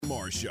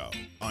Morris Show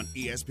on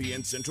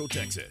ESPN Central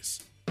Texas.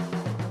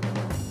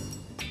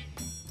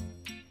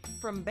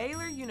 From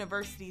Baylor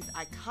University's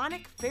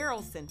iconic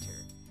Farrell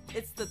Center,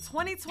 it's the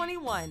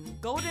 2021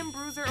 Golden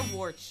Bruiser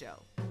Awards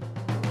Show.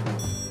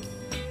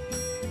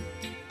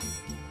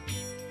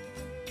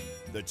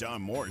 The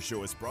John Morris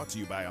Show is brought to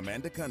you by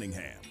Amanda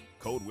Cunningham,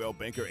 Coldwell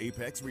Banker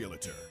Apex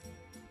Realtor.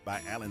 By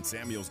Allen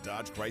Samuels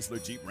Dodge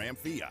Chrysler Jeep Ram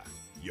Fiat,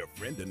 your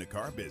friend in the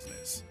car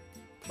business.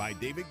 By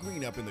David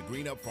Greenup and the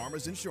Greenup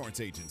Farmers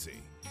Insurance Agency.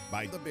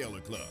 By the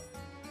Baylor Club.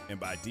 And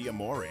by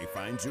D'Amore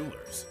Fine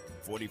Jewelers,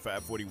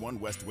 4541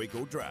 West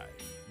Waco Drive,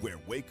 where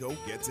Waco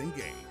gets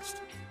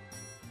engaged.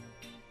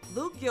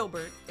 Luke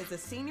Gilbert is a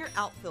senior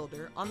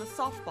outfielder on the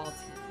softball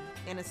team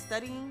and is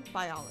studying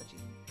biology.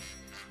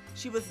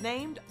 She was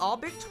named All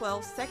Big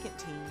 12 second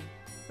team,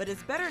 but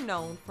is better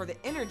known for the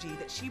energy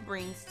that she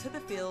brings to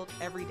the field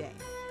every day.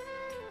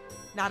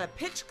 Not a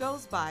pitch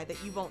goes by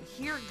that you won't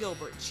hear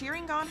Gilbert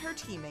cheering on her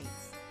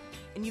teammates,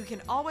 and you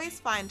can always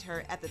find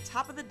her at the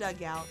top of the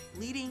dugout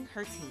leading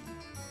her team.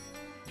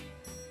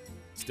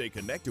 Stay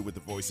connected with the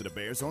Voice of the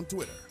Bears on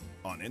Twitter,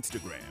 on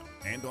Instagram,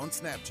 and on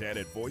Snapchat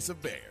at Voice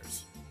of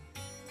Bears.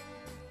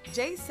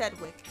 Jay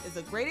Sedgwick is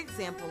a great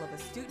example of a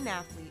student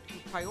athlete who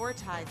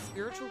prioritized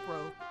spiritual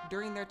growth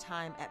during their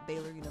time at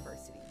Baylor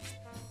University.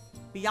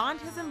 Beyond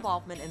his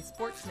involvement in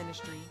sports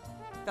ministry,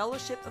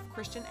 Fellowship of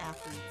Christian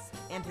Athletes,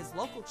 and his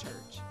local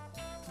church,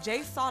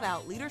 Jay sought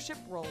out leadership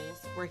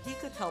roles where he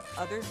could help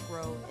others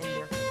grow in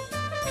their faith.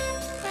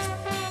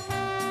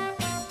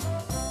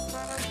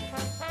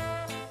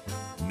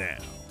 Now,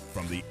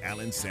 from the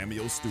Allen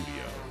Samuels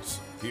Studios,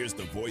 here's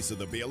the voice of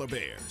the Baylor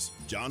Bears,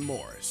 John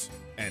Morris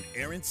and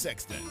Aaron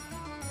Sexton.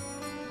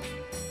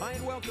 Hi,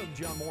 and welcome,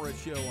 John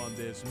Morris Show on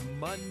this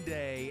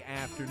Monday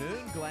afternoon.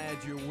 Glad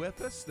you're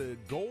with us. The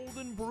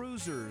Golden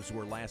Bruisers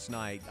were last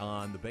night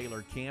on the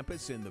Baylor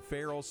campus in the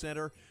Farrell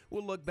Center.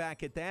 We'll look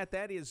back at that.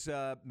 That is,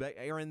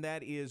 Aaron,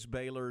 that is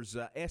Baylor's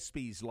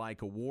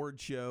ESPYs-like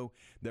award show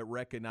that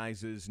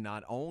recognizes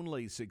not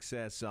only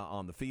success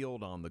on the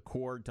field, on the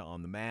court,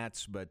 on the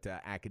mats, but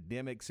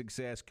academic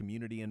success,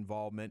 community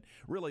involvement,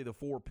 really the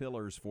four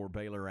pillars for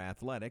Baylor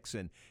athletics.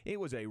 And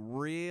it was a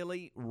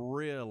really,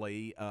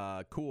 really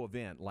cool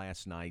event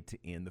last night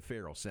in the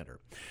Farrell Center.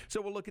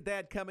 So we'll look at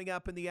that coming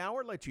up in the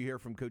hour. Let you hear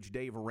from Coach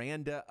Dave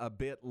Aranda a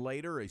bit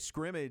later. A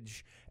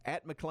scrimmage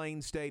at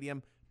McLean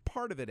Stadium.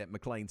 Part of it at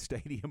McLean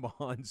Stadium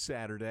on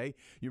Saturday.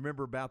 You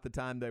remember about the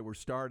time they were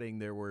starting,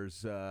 there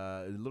was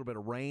a little bit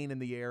of rain in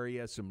the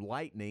area, some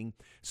lightning.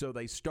 So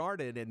they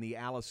started in the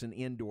Allison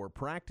Indoor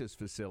Practice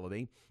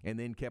Facility and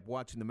then kept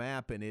watching the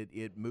map, and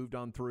it moved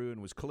on through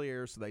and was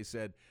clear. So they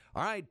said,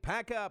 all right,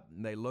 pack up.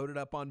 And they loaded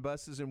up on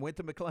buses and went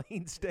to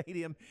McLean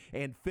Stadium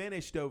and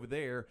finished over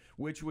there,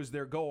 which was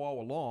their goal all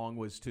along,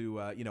 was to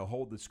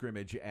hold the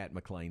scrimmage at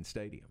McLean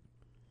Stadium.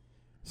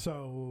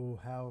 So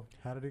how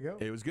did it go?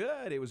 It was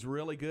good. It was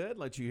really good.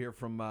 Let you hear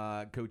from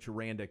Coach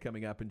Aranda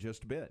coming up in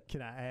just a bit.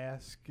 Can I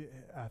ask,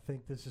 I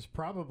think this is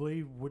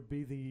probably would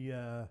be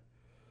the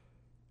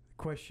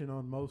question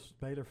on most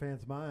Baylor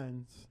fans'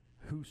 minds,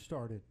 who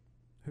started?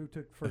 Who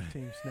took first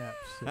team snaps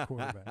at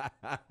quarterback?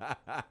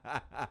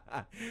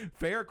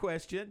 Fair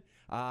question.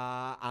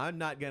 I'm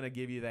not going to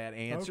give you that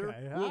answer.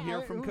 Okay. We'll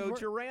hear from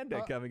Coach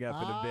Aranda coming up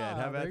in a bit.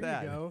 How about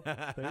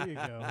that? There you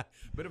go.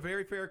 But a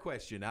very fair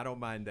question. I don't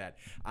mind that.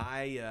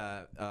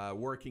 I,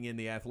 working in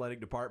the athletic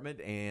department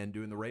and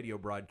doing the radio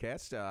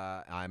broadcast,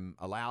 I'm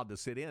allowed to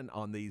sit in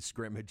on these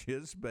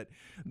scrimmages, but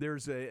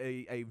there's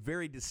a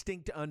very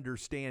distinct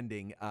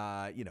understanding.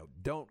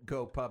 Don't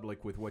go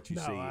public with what you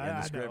see in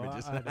the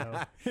scrimmages. I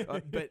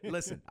know. But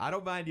listen, I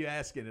don't mind you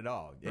asking at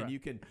all, and right. you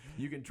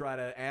can try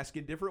to ask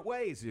in different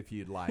ways if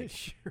you'd like.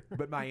 Sure.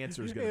 But my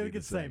answer is going to be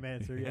the same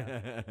answer.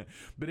 Yeah.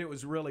 But it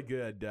was really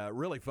good,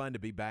 really fun to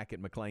be back at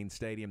McLean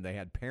Stadium. They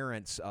had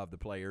parents of the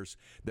players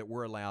that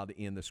were allowed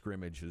in the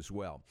scrimmage as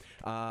well.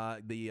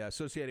 The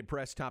Associated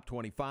Press Top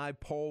 25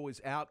 poll is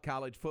out.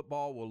 College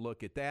football, we'll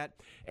look at that,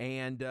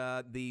 and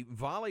the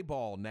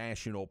volleyball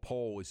national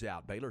poll is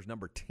out. Baylor's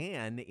number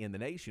 10 in the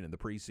nation in the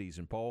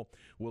preseason poll.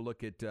 We'll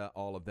look at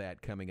all of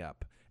that coming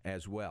up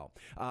as well.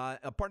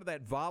 A part of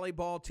that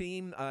volleyball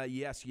team,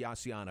 yes,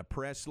 Yassiana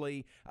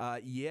Presley.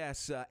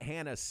 Yes,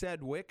 Hannah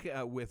Sedgwick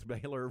with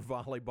Baylor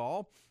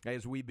Volleyball.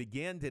 As we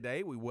begin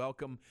today, we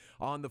welcome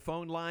on the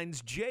phone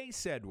lines Jay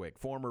Sedgwick,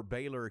 former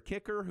Baylor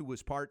kicker who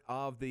was part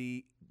of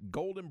the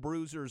Golden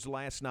Bruisers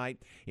last night.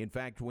 In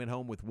fact, went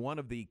home with one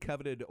of the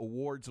coveted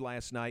awards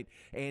last night.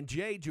 And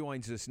Jay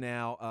joins us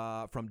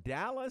now from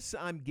Dallas,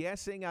 I'm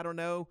guessing. I don't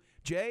know.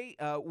 Jay,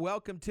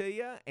 welcome to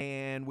you,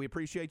 and we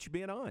appreciate you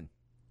being on.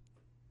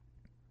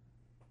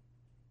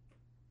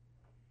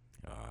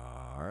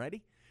 All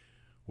righty.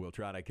 We'll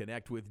try to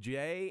connect with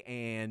Jay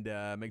and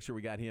make sure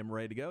we got him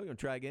ready to go. You want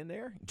to try again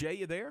there? Jay,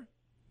 you there?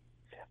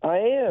 I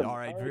am. All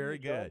right, very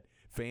good.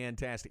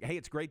 Fantastic. Hey,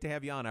 it's great to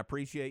have you on. I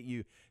appreciate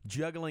you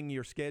juggling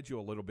your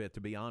schedule a little bit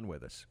to be on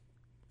with us.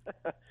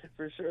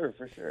 For sure,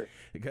 for sure.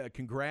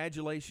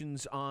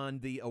 Congratulations on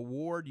the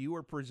award you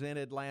were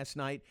presented last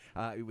night.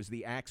 It was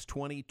the Acts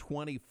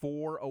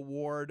 2024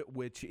 award,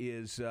 which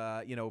is,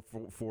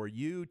 for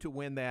you to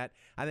win that,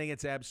 I think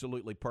it's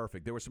absolutely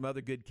perfect. There were some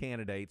other good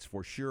candidates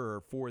for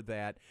sure for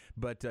that,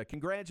 but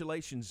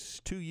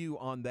congratulations to you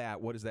on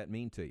that. What does that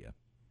mean to you?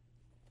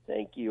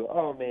 Thank you.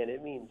 Oh man,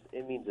 it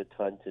means a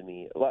ton to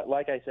me.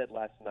 Like I said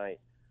last night,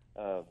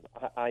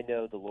 I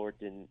know the Lord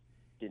didn't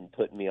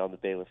put me on the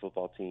Baylor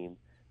football team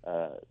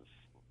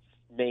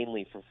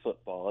mainly for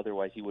football.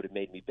 Otherwise, He would have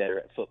made me better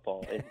at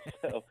football. And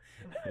so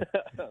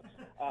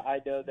I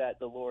know that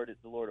the Lord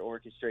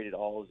orchestrated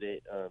all of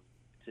it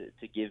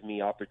to give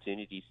me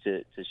opportunities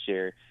to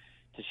share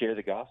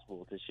the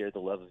gospel, to share the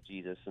love of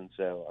Jesus. And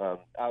so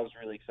I was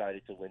really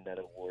excited to win that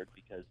award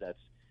because that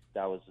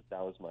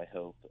was my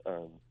hope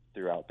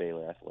throughout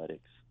Baylor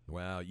athletics.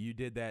 Wow, you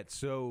did that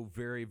so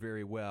very,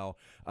 very well.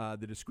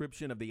 The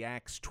description of the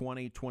Acts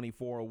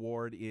 2024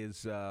 award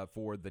is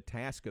for the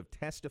task of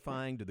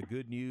testifying to the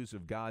good news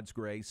of God's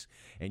grace,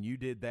 and you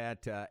did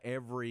that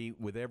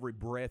with every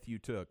breath you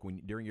took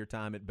during your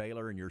time at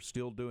Baylor, and you're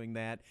still doing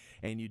that,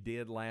 and you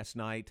did last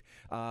night.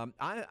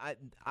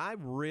 I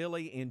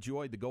really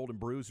enjoyed the Golden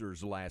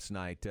Bruisers last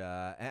night.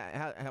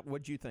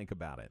 What did you think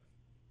about it?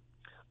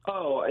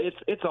 Oh,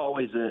 it's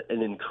always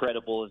an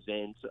incredible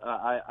event.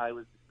 I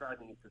was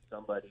describing it to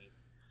somebody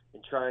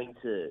and trying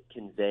to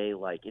convey,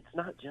 like, it's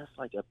not just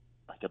like a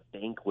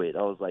banquet.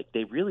 I was like,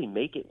 they really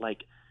make it like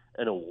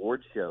an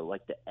award show,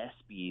 like the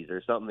ESPYs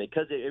or something,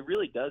 because it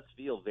really does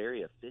feel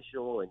very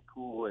official and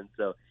cool. And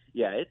so,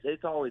 yeah,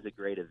 it's always a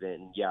great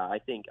event. And yeah, I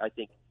think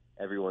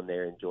everyone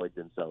there enjoyed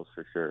themselves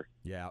for sure.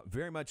 Yeah,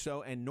 very much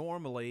so. And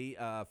normally,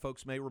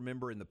 folks may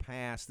remember in the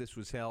past, this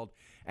was held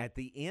at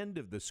the end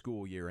of the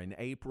school year in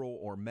April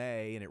or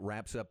May, and it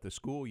wraps up the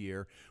school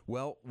year.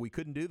 Well, we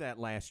couldn't do that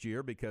last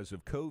year because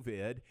of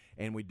COVID,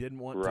 and we didn't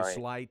want to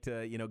slight,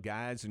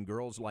 guys and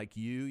girls like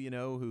you,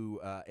 who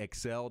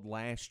excelled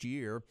last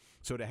year.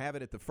 So to have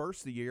it at the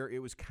first of the year, it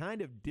was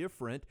kind of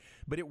different,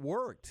 but it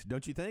worked.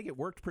 Don't you think? It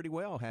worked pretty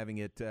well having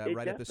it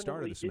right at the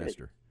start of the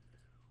semester.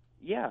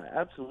 Yeah,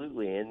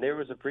 absolutely, and there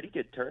was a pretty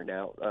good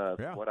turnout,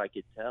 from what I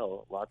could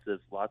tell. Lots of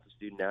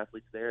student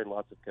athletes there, and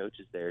lots of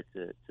coaches there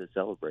to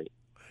celebrate.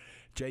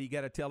 Jay, you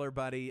got to tell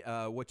everybody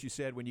what you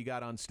said when you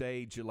got on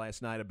stage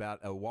last night about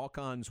a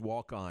walk-on's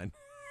walk-on.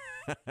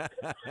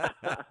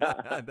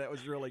 That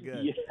was really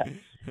good.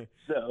 Yeah.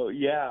 So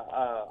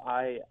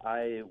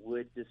I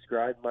would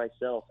describe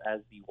myself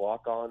as the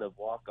walk-on of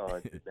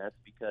walk-ons, and that's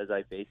because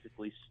I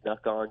basically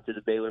snuck on to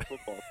the Baylor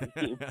football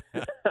team.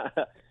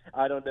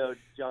 I don't know,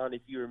 John,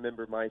 if you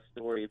remember my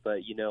story,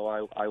 but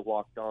I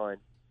walked on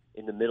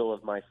in the middle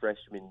of my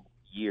freshman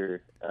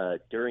year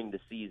during the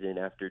season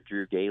after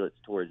Drew Galitz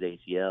tore his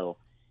ACL.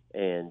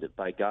 And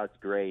by God's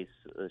grace,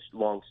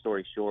 long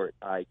story short,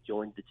 I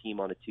joined the team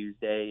on a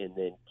Tuesday and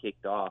then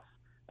kicked off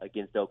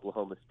against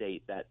Oklahoma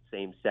State that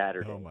same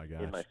Saturday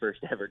in my first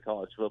ever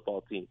college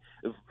football game.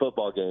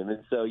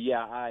 And so,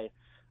 yeah,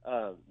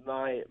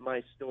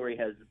 my story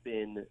has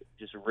been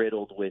just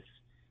riddled with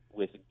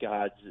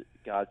God's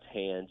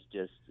hands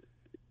just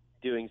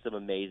doing some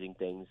amazing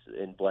things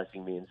and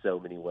blessing me in so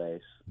many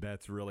ways.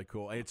 That's really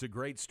cool. It's a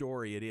great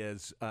story. It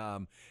is.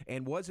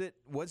 And was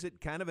it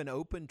kind of an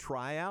open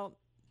tryout?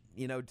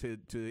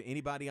 To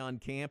anybody on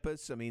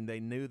campus? I mean, they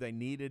knew they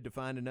needed to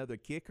find another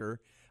kicker.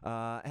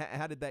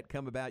 How did that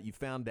come about? You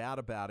found out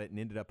about it and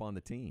ended up on the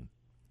team.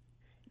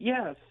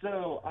 Yeah,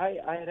 so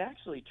I had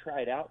actually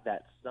tried out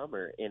that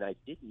summer, and I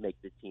didn't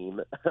make the team.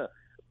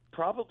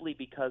 Probably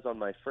because on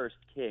my first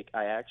kick,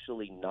 I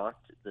actually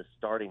knocked the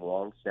starting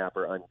long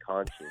snapper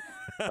unconscious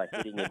by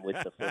hitting him with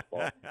the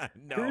football.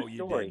 No, true you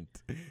story.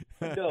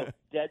 didn't. No,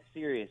 dead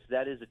serious.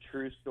 That is a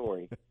true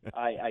story.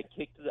 I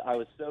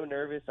was so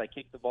nervous. I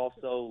kicked the ball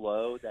so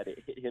low that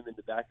it hit him in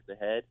the back of the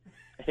head,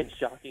 and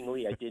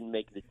shockingly, I didn't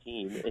make the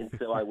team. And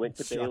so I went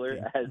to Baylor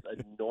as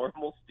a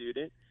normal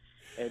student.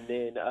 And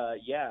then,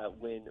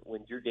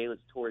 when Drew Galitz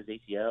tore his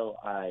ACL,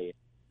 I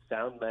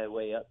found my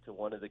way up to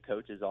one of the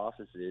coach's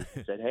offices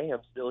and said, "Hey,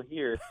 I'm still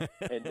here."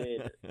 And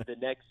then the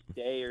next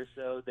day or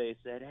so, they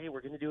said, "Hey,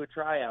 we're going to do a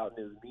tryout." And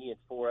it was me and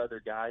 4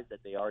 other guys that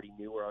they already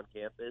knew were on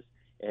campus.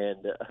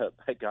 And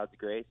by God's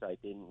grace, I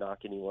didn't knock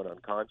anyone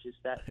unconscious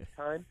that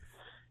time.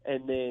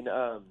 And then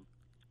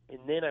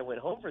I went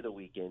home for the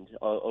weekend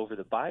over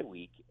the bye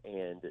week.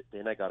 And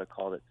then I got a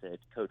call that said,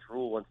 "Coach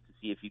Rule wants to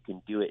see if you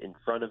can do it in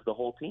front of the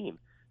whole team."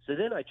 So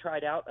then I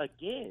tried out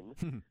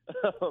again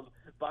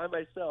by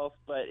myself,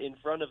 but in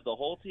front of the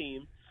whole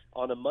team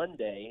on a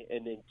Monday.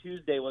 And then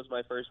Tuesday was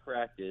my first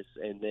practice.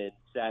 And then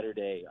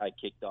Saturday I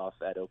kicked off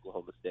at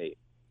Oklahoma State.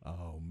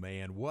 Oh,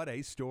 man, what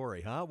a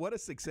story, huh? What a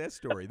success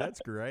story.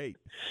 That's great.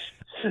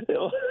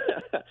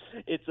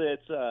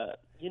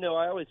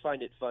 I always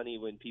find it funny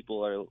when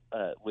people are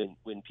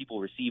when people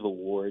receive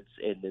awards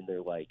and then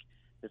they're like,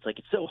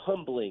 it's so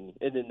humbling,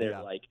 and then they're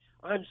like,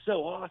 "I'm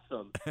so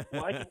awesome."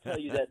 Well, I can tell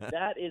you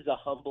that is a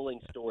humbling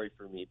story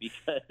for me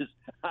because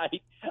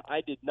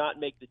I did not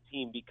make the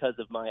team because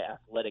of my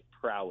athletic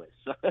prowess.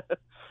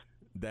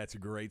 That's a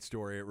great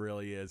story. It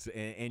really is.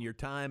 And your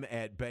time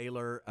at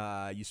Baylor,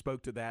 you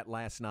spoke to that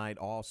last night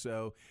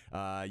also.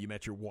 You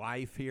met your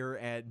wife here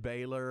at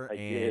Baylor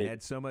and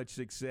had so much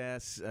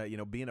success,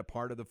 being a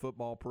part of the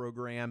football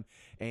program.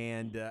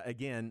 And,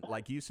 again,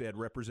 like you said,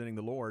 representing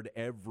the Lord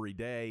every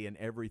day and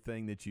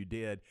everything that you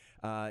did.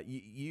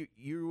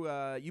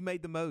 You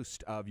made the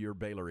most of your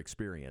Baylor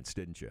experience,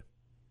 didn't you?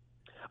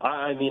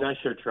 I mean, I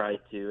sure tried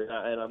to,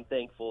 and I'm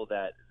thankful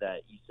that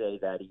you say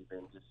that.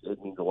 Even just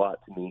it means a lot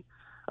to me.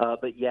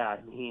 But yeah,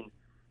 I mean,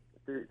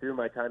 through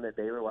my time at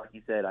Baylor, like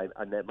you said,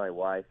 I met my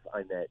wife. I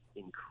met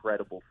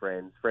incredible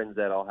friends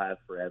that I'll have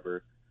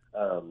forever.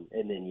 And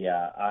then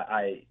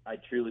I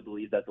truly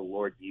believe that the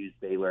Lord used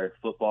Baylor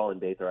football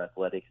and Baylor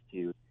athletics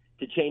to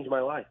change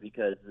my life,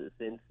 because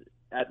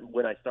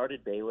when I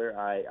started Baylor,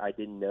 I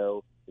didn't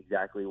know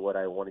exactly what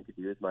I wanted to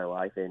do with my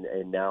life, and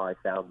now I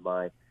found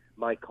my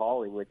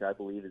calling, which I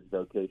believe is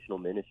vocational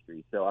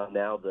ministry. So I'm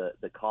now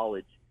the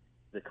college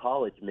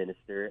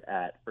minister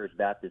at First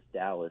Baptist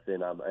Dallas,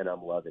 and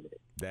I'm loving it.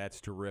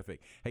 That's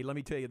terrific. Hey, let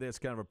me tell you this,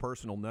 kind of a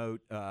personal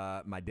note.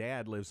 My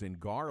dad lives in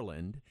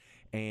Garland,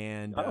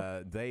 and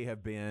they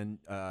have been,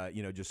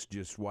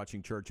 just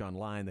watching church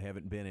online. They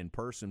haven't been in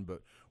person,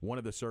 but one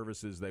of the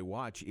services they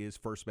watch is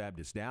First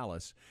Baptist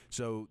Dallas.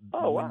 So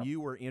when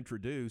you were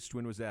introduced,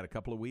 when was that, a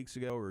couple of weeks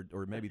ago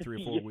or maybe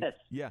 3 or 4 weeks?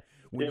 Yeah.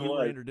 When you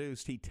were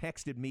introduced, he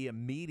texted me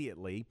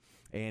immediately,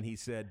 and he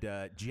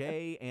said,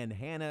 Jay and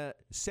Hannah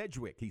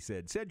Sedgwick. He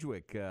said,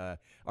 Sedgwick are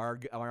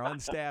on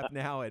staff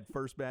now at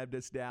First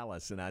Baptist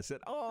Dallas. And I said,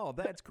 oh,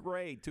 that's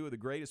great. Two of the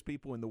greatest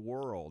people in the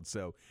world.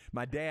 So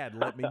my dad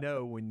let me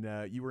know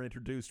when you were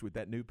introduced with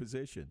that new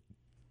position.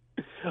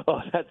 Oh,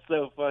 that's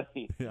so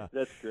funny. Yeah.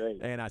 That's great.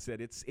 And I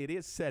said, it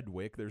is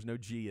Sedgwick. There's no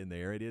G in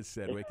there. It is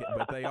Sedgwick.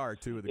 But they are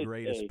two of the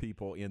greatest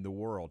people in the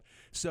world.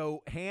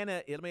 So,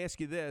 Hannah, let me ask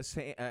you this.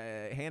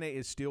 Hannah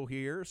is still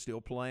here,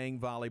 still playing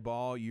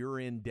volleyball. You're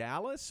in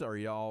Dallas. Are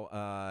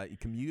y'all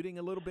commuting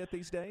a little bit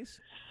these days?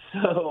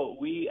 So,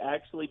 we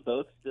actually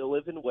both still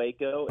live in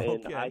Waco,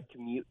 and I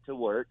commute to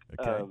work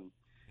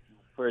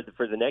for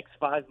the next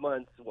 5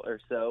 months or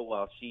so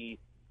while she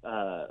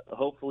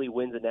hopefully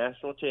wins a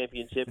national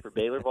championship for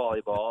Baylor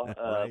volleyball.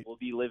 Right. We'll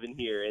be living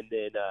here, and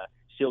then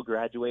she'll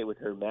graduate with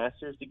her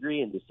master's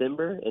degree in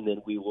December, and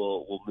then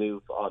we'll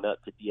move on up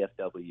to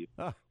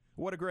DFW.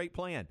 What a great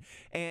plan.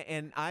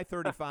 And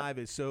I-35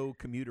 is so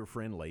commuter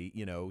friendly,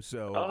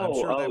 so I'm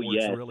sure that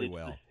works really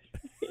well.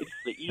 It's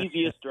the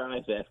easiest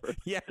drive ever.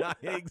 Yeah,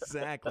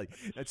 exactly.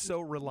 It's so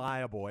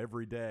reliable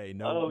every day.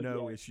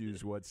 No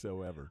issues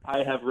whatsoever.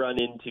 I have run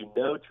into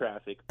no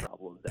traffic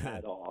problems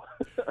at all.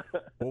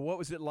 Well, what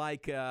was it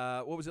like?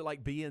 What was it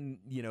like being,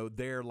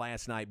 there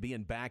last night,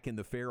 being back in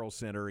the Farrell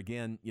Center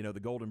again? The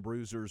Golden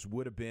Bruisers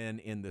would have been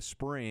in the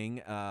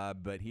spring,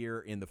 but here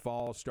in the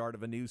fall, start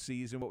of a new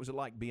season. What was it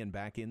like being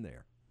back in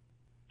there?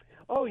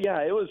 Oh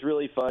yeah, it was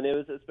really fun. It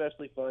was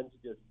especially fun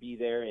to just be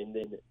there and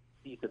then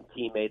see some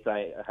teammates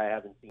I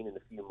haven't seen in a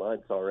few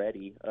months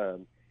already,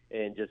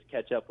 and just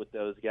catch up with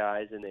those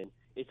guys. And then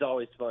it's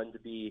always fun to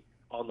be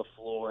on the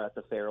floor at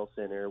the Farrell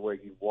Center where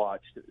you've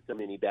watched so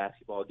many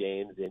basketball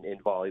games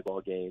and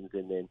volleyball games,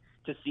 and then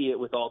to see it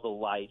with all the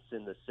lights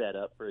and the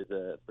setup for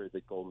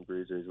the Golden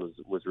Bruisers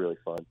was really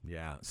fun.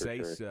 Yeah,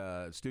 SACE,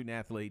 Student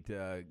Athlete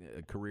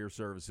Career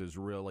Services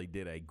really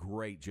did a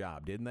great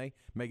job, didn't they?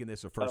 Making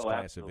this a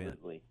first-class event.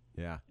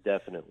 Yeah.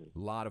 Definitely. A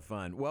lot of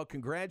fun. Well,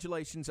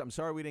 congratulations. I'm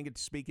sorry we didn't get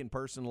to speak in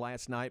person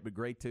last night, but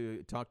great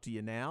to talk to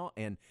you now.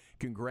 And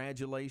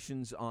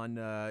congratulations on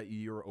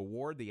your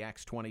award, the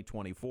Acts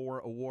 2024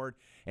 award.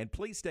 And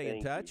please stay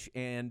in touch,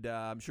 and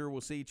I'm sure we'll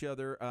see each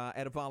other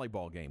at a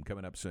volleyball game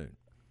coming up soon.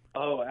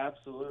 Oh,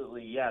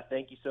 absolutely. Yeah,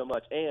 thank you so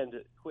much. And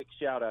quick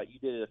shout out, you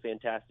did a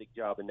fantastic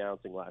job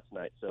announcing last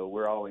night. So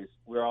we're always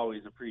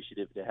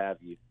appreciative to have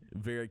you.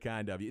 Very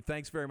kind of you.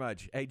 Thanks very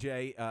much. Hey,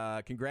 Jay,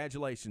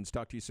 congratulations.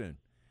 Talk to you soon.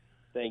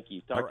 Thank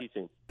you. Talk to you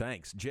soon.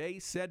 Thanks. Jay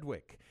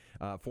Sedgwick,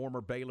 former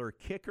Baylor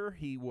kicker.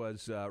 He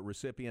was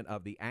recipient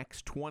of the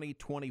Acts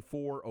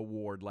 2024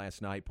 award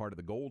last night, part of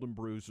the Golden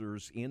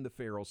Bruisers in the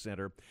Farrell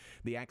Center.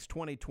 The Acts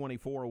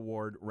 2024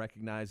 award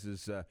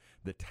recognizes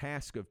the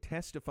task of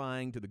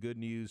testifying to the good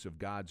news of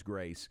God's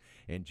grace,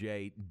 and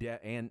Jay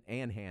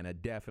and Hannah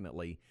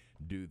definitely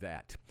do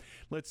that.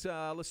 Let's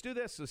do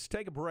this. Let's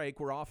take a break.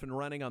 We're off and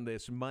running on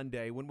this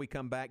Monday. When we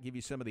come back, give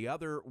you some of the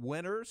other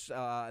winners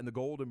and the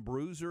Golden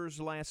Bruisers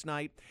last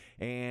night.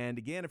 And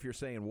again, if you're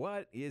saying,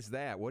 what is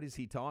that? What is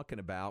he talking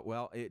about?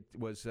 Well, it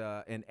was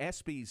an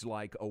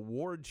ESPYs-like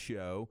award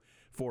show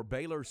for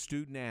Baylor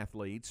student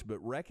athletes, but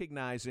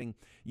recognizing,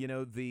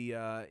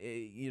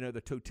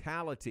 the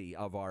totality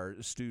of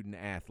our student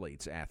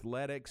athletes,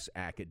 athletics,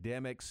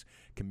 academics,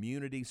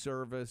 community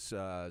service,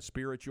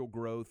 spiritual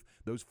growth,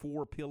 those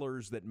 4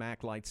 pillars that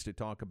Mac likes to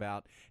talk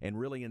about and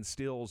really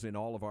instills in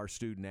all of our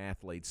student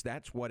athletes.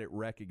 That's what it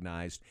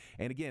recognized.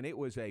 And again, it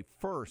was a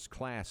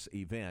first-class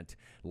event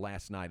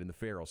last night in the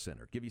Farrell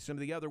Center. Give you some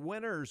of the other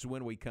winners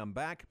when we come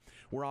back.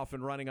 We're off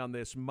and running on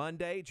this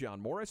Monday.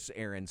 John Morris,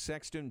 Aaron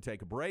Sexton,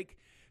 take a break.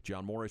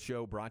 John Morris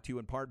Show brought to you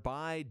in part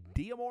by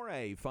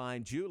Diamore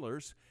Fine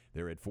Jewelers.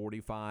 They're at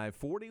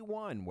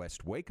 4541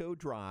 West Waco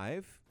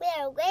Drive.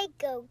 Where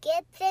Waco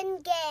gets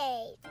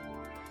engaged.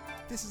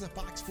 This is a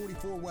Fox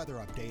 44 weather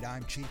update.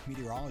 I'm Chief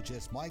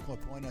Meteorologist Mike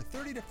LaPointe. A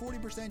 30 to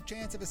 40%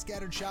 chance of a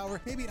scattered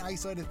shower, maybe an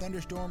isolated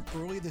thunderstorm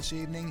early this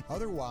evening.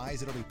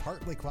 Otherwise, it'll be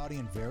partly cloudy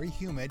and very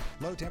humid.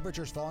 Low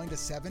temperatures falling to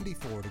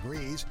 74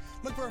 degrees.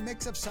 Look for a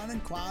mix of sun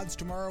and clouds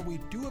tomorrow. We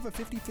do have a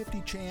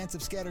 50-50 chance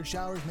of scattered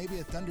showers, maybe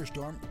a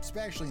thunderstorm,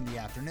 especially in the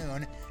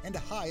afternoon, and a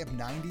high of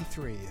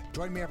 93.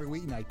 Join me every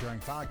weeknight during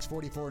Fox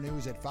 44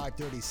 News at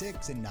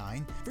 5:36 and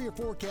 9 for your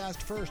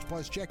forecast first.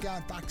 Plus, check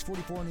out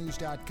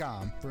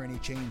fox44news.com for any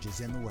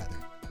changes in the weather.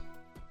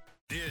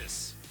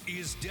 This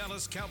is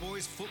Dallas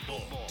Cowboys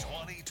football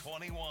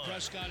 2021.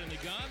 Prescott in the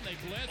gun. They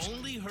blitz.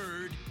 Only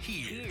heard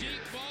here. Deep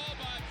ball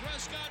by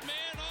Prescott.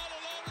 Man all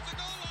alone at the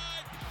goal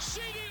line.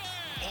 CeeDee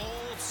Lamb.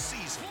 All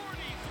season.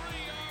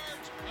 43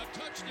 yards, a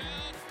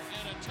touchdown,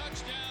 and a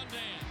touchdown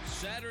dance.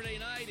 Saturday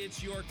night,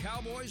 it's your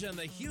Cowboys and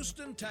the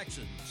Houston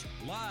Texans.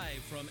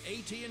 Live from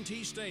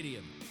AT&T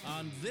Stadium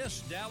on this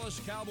Dallas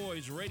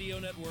Cowboys radio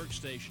network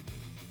station.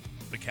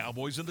 The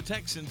Cowboys and the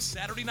Texans,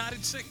 Saturday night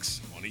at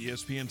 6 on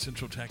ESPN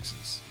Central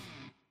Texas.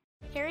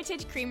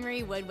 Heritage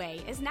Creamery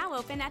Woodway is now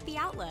open at The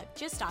Outlook,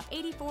 just off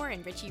 84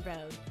 and Ritchie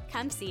Road.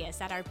 Come see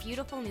us at our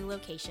beautiful new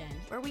location,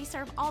 where we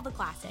serve all the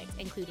classics,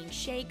 including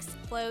shakes,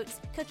 floats,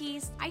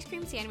 cookies, ice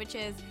cream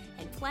sandwiches,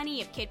 and plenty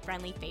of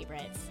kid-friendly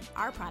favorites.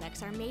 Our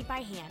products are made by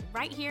hand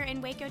right here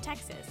in Waco,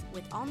 Texas,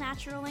 with all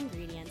natural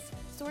ingredients,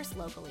 sourced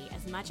locally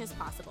as much as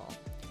possible.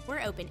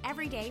 We're open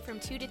every day from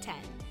 2 to 10.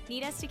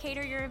 Need us to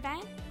cater your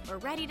event? We're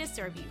ready to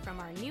serve you from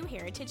our new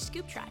Heritage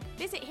Scoop Truck.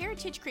 Visit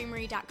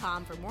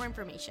heritagecreamery.com for more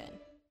information.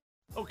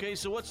 Okay,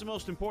 so what's the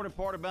most important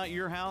part about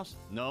your house?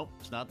 Nope,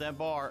 it's not that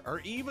bar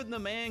or even the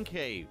man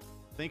cave.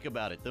 Think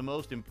about it. The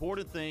most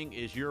important thing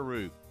is your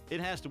roof. It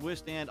has to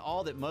withstand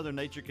all that Mother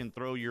Nature can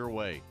throw your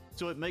way.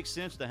 So it makes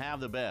sense to have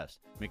the best.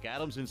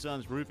 McAdams &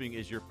 Sons Roofing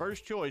is your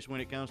first choice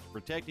when it comes to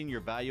protecting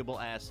your valuable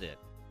asset.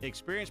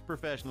 Experienced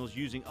professionals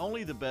using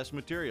only the best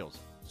materials.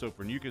 So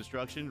for new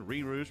construction,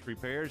 re-roofs,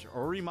 repairs,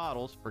 or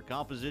remodels for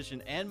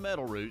composition and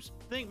metal roofs,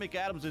 think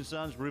McAdams &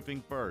 Sons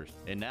Roofing first.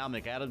 And now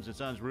McAdams &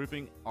 Sons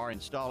Roofing are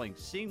installing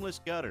seamless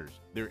gutters.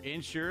 They're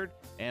insured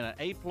and an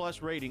A+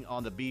 rating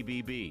on the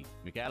BBB.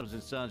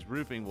 McAdams & Sons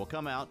Roofing will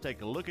come out,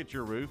 take a look at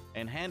your roof,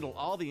 and handle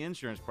all the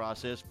insurance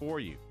process for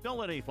you. Don't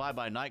let any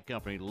fly-by-night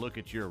company look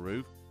at your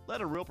roof.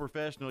 Let a real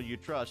professional you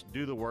trust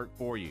do the work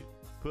for you.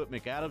 Put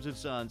McAdams &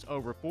 Sons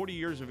over 40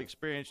 years of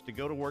experience to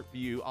go to work for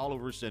you all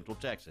over Central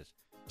Texas.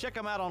 Check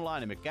them out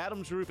online at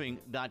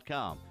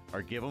McAdamsRoofing.com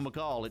or give them a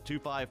call at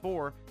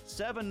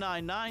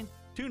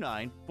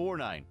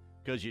 254-799-2949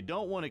 because you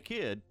don't want a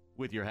kid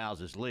with your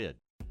house's lid.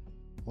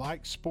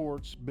 Like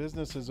sports,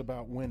 business is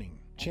about winning.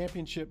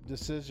 Championship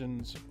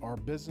decisions are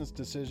business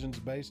decisions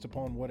based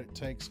upon what it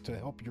takes to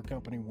help your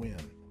company win.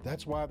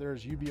 That's why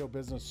there's UBO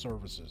Business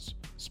Services,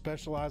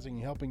 specializing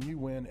in helping you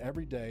win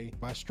every day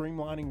by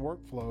streamlining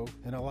workflow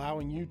and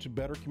allowing you to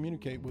better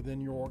communicate within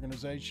your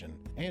organization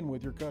and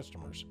with your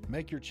customers.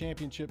 Make your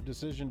championship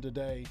decision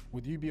today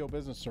with UBO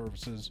Business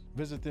Services.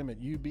 Visit them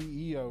at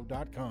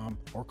ubeo.com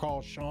or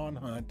call Sean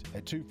Hunt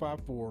at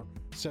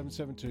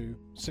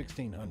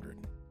 254-772-1600.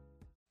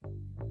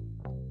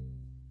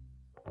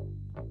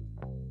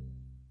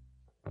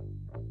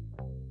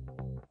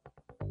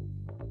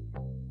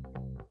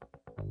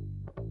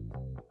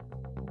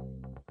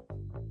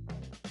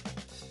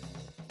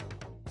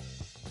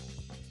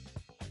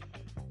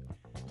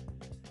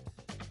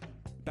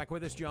 Back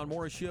with us, John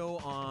Morris Show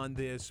on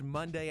this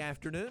Monday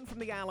afternoon from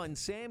the Allen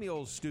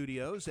Samuels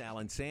Studios.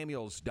 Allen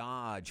Samuels,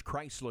 Dodge,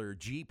 Chrysler,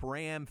 Jeep,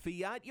 Ram,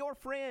 Fiat, your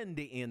friend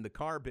in the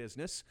car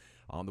business.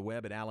 On the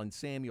web at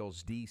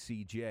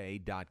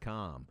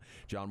AllenSamuelsDCJ.com.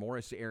 John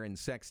Morris, Aaron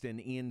Sexton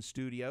in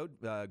studio.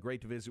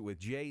 Great to visit with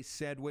Jay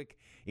Sedgwick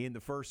in the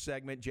first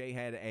segment. Jay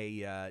had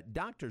a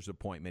doctor's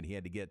appointment he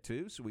had to get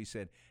to, so we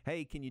said,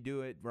 hey, can you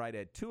do it right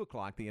at 2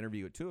 o'clock, the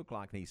interview at 2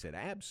 o'clock? And he said,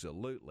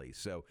 absolutely.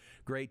 So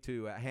great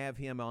to have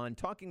him on,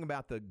 talking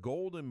about the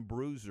Golden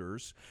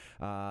Bruisers,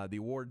 the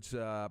awards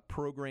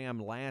program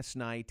last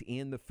night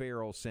in the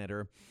Farrell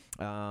Center.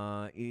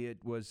 It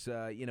was,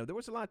 there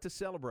was a lot to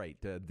celebrate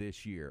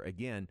this year.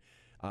 Again,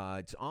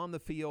 it's on the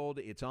field,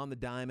 it's on the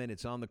diamond,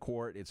 it's on the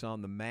court, it's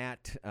on the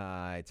mat,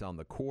 it's on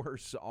the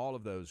course, all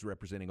of those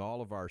representing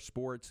all of our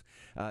sports.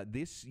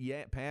 This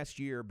past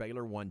year,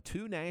 Baylor won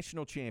 2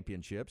 national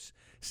championships,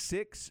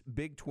 6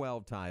 Big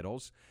 12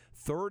 titles,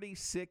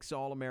 36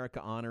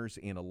 All-America honors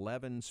in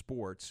 11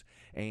 sports,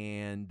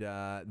 and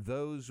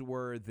those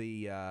were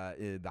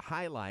the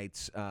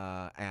highlights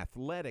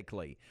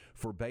athletically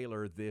for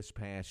Baylor this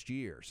past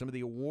year. Some of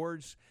the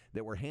awards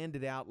that were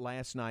handed out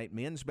last night: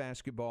 men's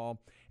basketball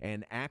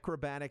and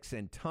acrobatics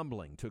and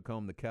tumbling took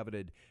home the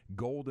coveted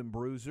Golden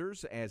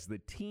Bruisers as the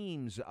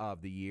teams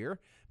of the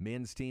year.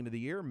 Men's team of the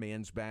year,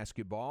 men's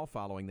basketball,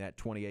 following that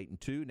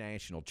 28-2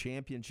 national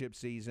championship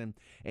season,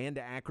 and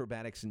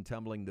acrobatics and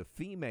tumbling, the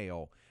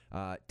female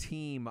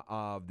Team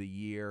of the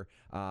Year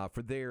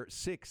for their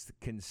 6th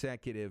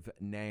consecutive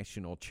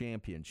national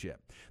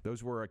championship.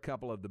 Those were a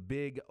couple of the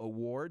big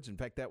awards. In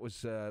fact, that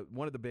was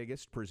one of the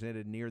biggest,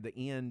 presented near the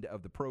end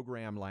of the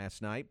program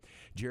last night.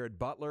 Jared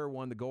Butler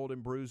won the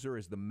Golden Bruiser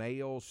as the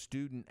Male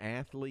Student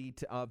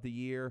Athlete of the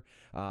Year.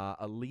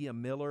 Aaliyah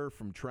Miller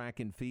from track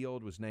and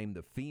field was named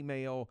the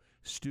Female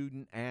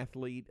Student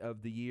Athlete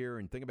of the Year.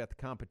 And think about the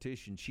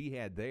competition she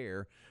had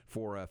there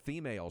for a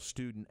Female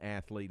Student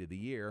Athlete of the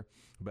Year.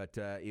 But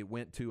it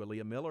went to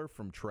Aaliyah Miller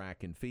from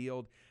track and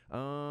field.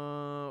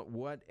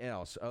 What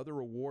else? Other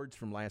awards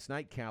from last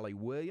night. Callie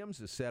Williams,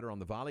 the setter on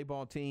the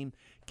volleyball team.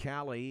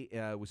 Callie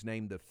was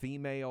named the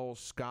Female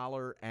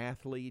Scholar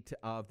Athlete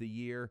of the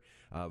Year.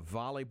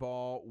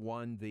 Volleyball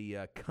won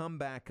the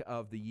Comeback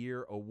of the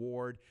Year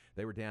award.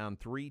 They were down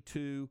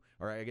 3-2,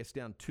 or I guess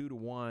down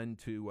 2-1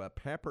 to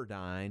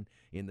Pepperdine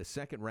in the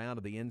second round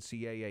of the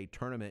NCAA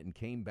tournament and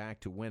came back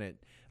to win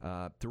it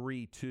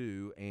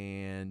 3-2.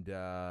 And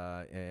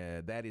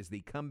that is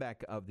the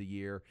Comeback of the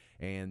Year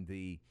and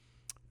the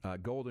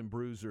Golden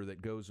Bruiser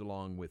that goes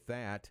along with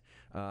that.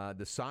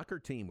 The soccer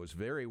team was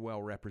very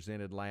well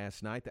represented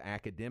last night. The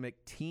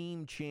Academic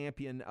Team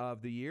Champion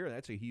of the Year.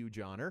 That's a huge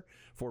honor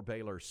for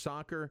Baylor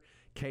Soccer.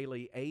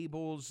 Kaylee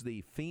Abels,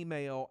 the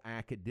Female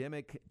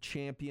Academic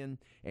Champion,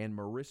 and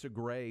Marissa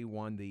Gray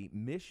won the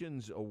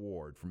Missions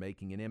Award for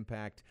making an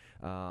impact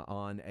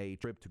on a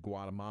trip to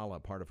Guatemala,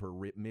 part of her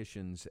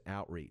missions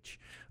outreach.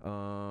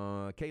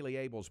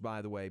 Kaylee Abels,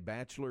 by the way,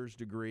 bachelor's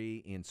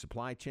degree in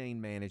supply chain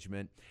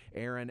management,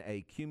 earned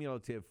a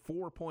cumulative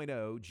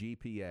 4.0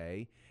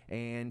 GPA,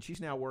 and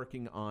she's now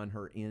working on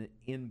her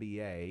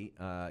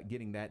MBA,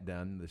 getting that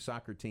done. The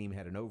soccer team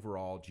had an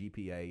overall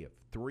GPA of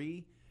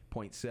 3.71.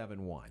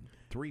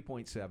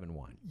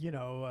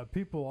 3.71.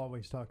 People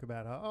always talk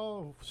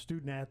about,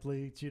 student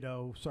athletes,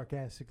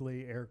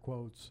 sarcastically, air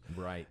quotes.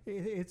 Right.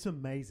 It's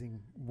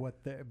amazing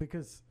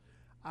because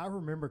I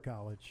remember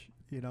college.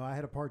 I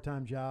had a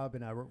part-time job,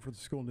 and I wrote for the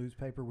school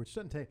newspaper, which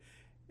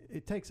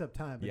it takes up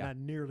time, but not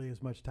nearly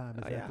as much time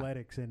as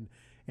athletics, and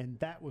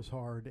that was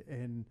hard.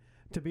 And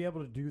to be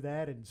able to do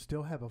that and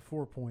still have a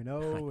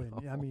 4.0,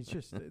 and I mean, it's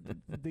just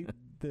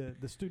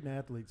the student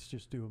athletes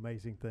just do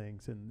amazing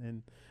things,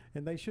 and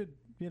they should,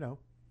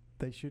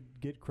 they should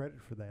get credit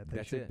for that.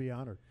 They should be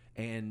honored.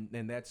 And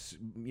that's,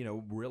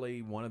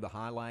 really one of the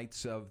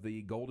highlights of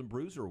the Golden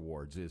Bruiser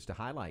Awards is to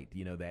highlight,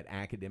 that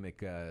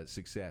academic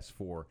success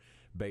for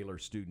Baylor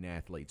student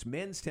athletes.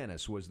 Men's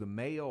tennis was the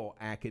Male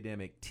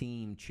Academic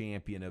Team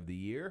Champion of the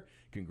Year.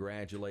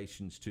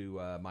 Congratulations to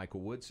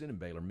Michael Woodson and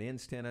Baylor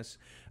men's tennis.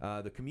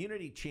 The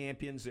community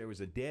champions, there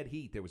was a dead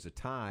heat. There was a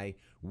tie.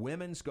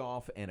 Women's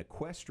golf and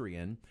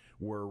equestrian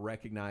were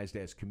recognized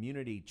as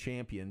community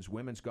champions.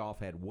 Women's golf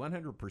had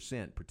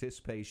 100%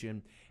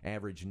 participation,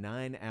 averaged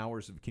 9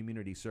 hours of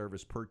community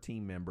service per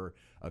team member.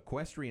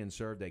 Equestrian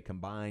served a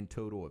combined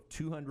total of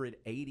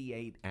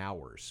 288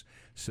 hours.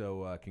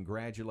 So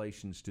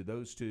congratulations to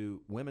those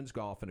two, women's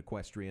golf and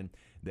equestrian,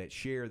 that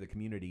share the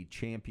Community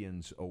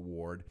Champions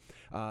Award.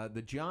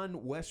 The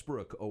John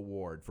Westbrook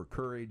Award for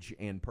Courage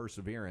and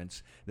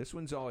Perseverance. This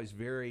one's always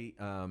very...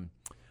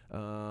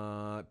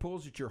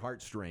 pulls at your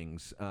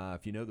heartstrings.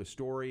 If you know the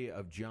story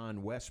of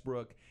John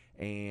Westbrook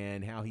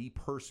and how he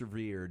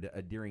persevered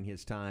during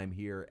his time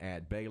here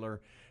at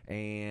Baylor.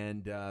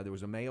 And there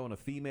was a male and a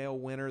female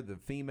winner. The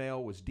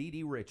female was Dee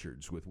Dee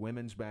Richards with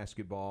women's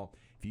basketball.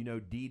 If you know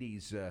Dee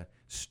Dee's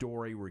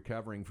story,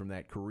 recovering from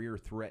that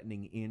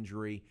career-threatening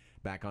injury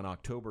back on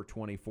October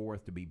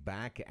 24th, to be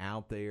back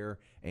out there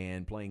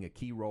and playing a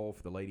key role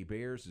for the Lady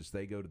Bears as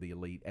they go to the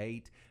Elite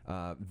Eight.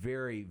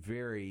 Very,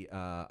 very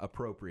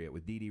appropriate,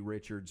 with Dee Dee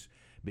Richards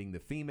being the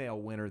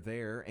female winner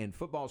there. And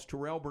football's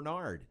Terrell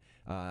Bernard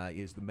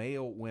is the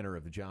male winner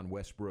of the John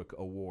Westbrook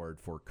Award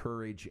for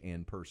Courage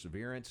and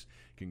Perseverance.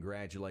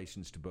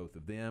 Congratulations to both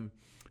of them.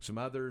 Some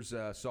others,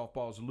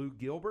 softball's Lou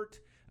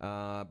Gilbert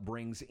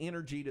brings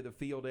energy to the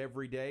field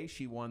every day.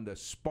 She won the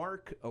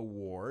Spark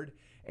Award,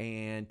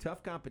 and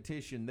tough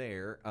competition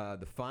there.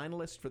 The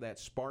finalists for that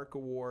Spark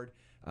Award,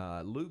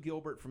 Lou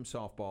Gilbert from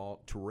softball,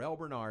 Terrell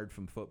Bernard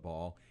from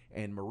football,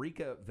 and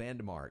Marika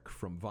Vandemark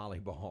from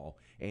volleyball.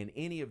 And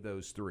any of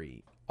those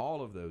three,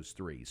 all of those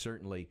three,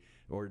 certainly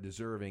are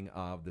deserving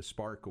of the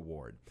Spark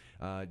Award.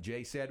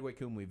 Jay Sedgwick,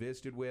 whom we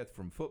visited with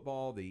from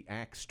football, the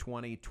Acts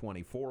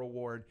 2024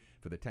 Award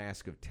for the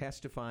task of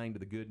testifying to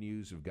the good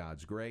news of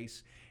God's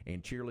grace.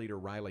 And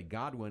cheerleader Riley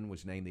Godwin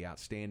was named the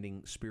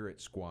Outstanding Spirit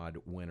Squad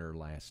winner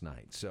last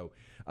night. So,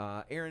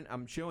 Aaron,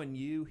 I'm showing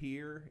you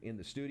here in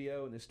the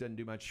studio, and this doesn't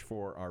do much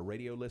for our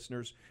radio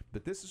listeners,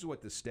 but this is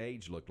what the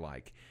stage looked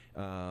like.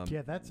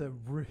 Yeah, that's a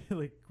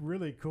really,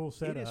 really cool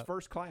setup. It is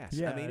first class.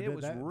 Yeah, I mean, it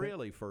was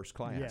really first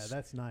class. Yeah,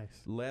 that's nice.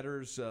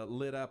 Letters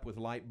lit up with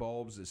light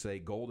bulbs that say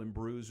Golden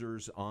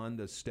Bruisers on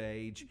the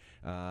stage.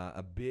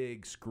 A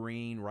big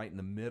screen right in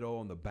the middle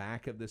on the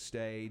back of the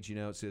stage.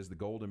 It says the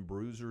Golden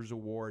Bruisers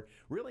Award.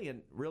 Really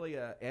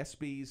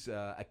ESPY's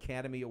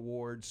Academy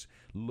Awards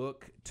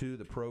look to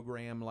the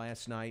program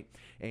last night,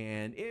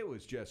 and it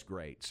was just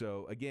great.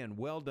 So again,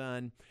 well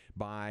done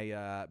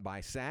by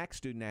SAC,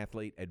 Student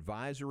Athlete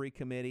Advisory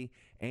Committee,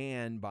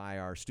 and by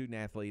our Student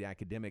Athlete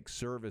Academic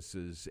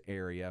Services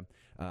area,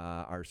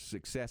 our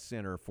Success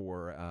Center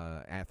for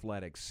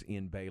Athletics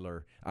in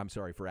Baylor. I'm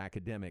sorry, for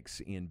academics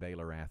in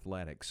Baylor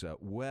Athletics.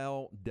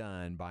 Well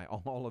done by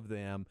all of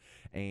them,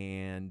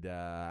 and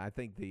I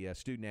think the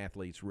student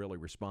athletes really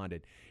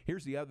responded.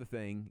 Here's the other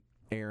thing,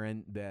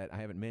 Aaron, that I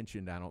haven't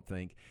mentioned, I don't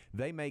think.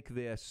 They make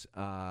this,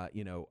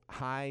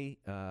 high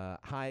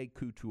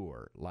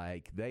couture.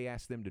 Like, they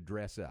ask them to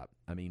dress up.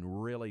 I mean,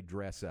 really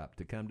dress up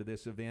to come to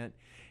this event.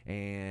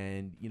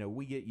 And,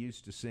 we get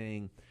used to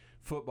seeing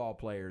football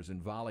players and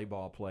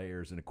volleyball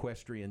players and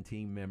equestrian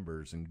team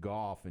members and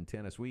golf and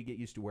tennis. We get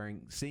used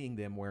to seeing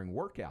them wearing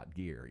workout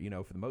gear,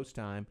 for the most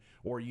time,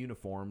 or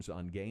uniforms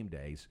on game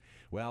days.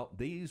 Well,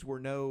 these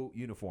were no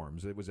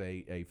uniforms. It was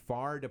a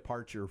far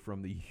departure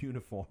from the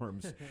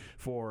uniforms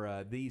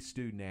for these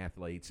student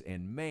athletes.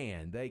 And,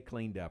 man, they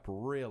cleaned up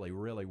really,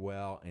 really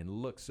well and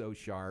looked so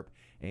sharp.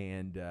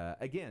 And,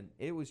 again,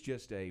 it was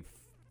just a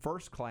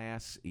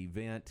first-class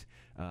event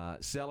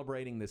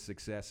celebrating the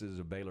successes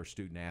of Baylor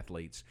student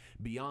athletes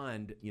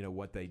beyond,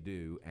 what they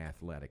do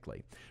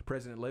athletically.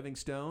 President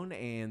Livingstone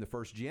and the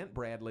first gent,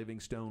 Brad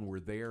Livingstone, were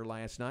there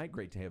last night.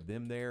 Great to have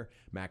them there.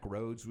 Mac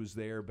Rhodes was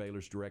there,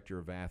 Baylor's director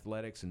of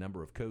athletics. A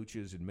number of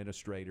coaches,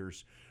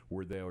 administrators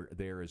were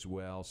there as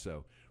well.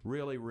 So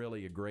really,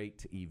 really a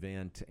great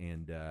event.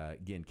 And,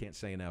 again, can't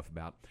say enough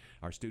about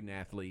our student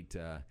athlete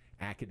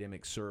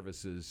academic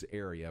services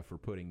area for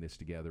putting this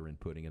together and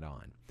putting it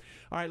on.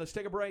 All right, let's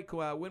take a break.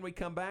 When we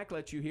come back,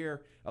 let you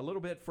hear a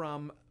little bit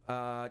from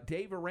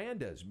Dave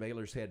Arandas,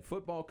 Baylor's head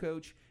football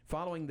coach,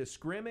 following the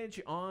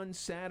scrimmage on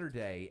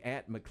Saturday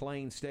at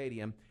McLean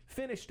Stadium.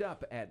 Finished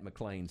up at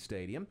McLean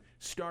Stadium,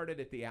 started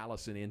at the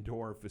Allison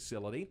Indoor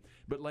Facility,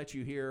 but let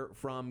you hear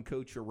from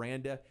Coach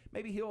Aranda.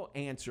 Maybe he'll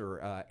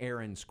answer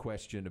Aaron's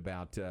question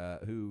about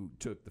who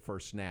took the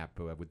first snap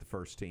with the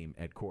first team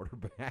at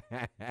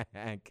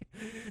quarterback.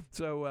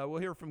 So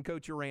we'll hear from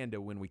Coach Aranda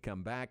when we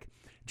come back.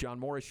 John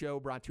Morris Show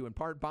brought to you in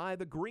part by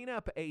the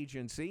Greenup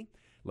Agency.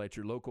 Let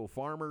your local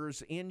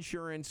farmer's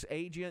insurance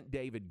agent,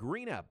 David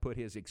Greenup, put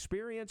his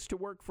experience to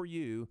work for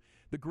you.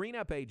 The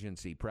Greenup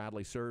Agency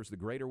proudly serves the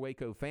greater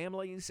Waco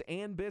families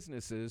and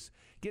businesses.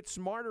 Get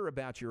smarter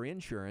about your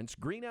insurance.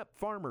 Greenup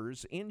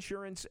Farmers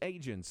Insurance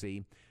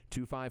Agency,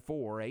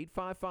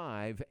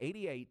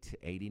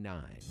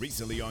 254-855-8889.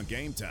 Recently on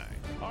Game Time.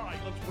 All right,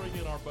 let's bring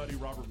in our buddy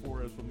Robert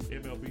Flores from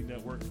MLB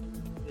Network.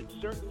 It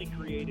certainly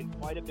created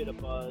quite a bit of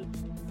buzz,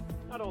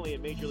 not only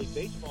in Major League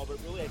Baseball, but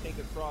really I think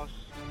across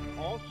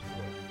all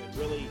sports and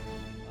really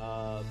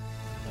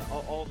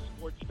all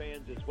sports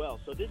fans as well.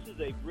 So this is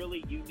a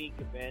really unique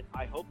event.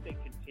 I hope they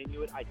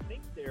continue it. I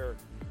think the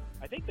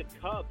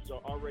Cubs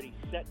are already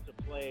set to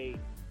play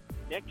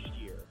next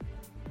year.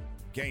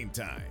 Game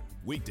Time,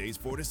 weekdays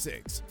 4 to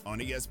 6 on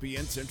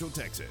ESPN Central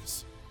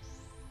Texas.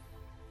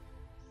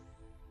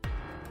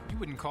 You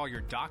wouldn't call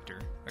your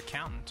doctor,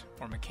 accountant,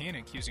 or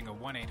mechanic using a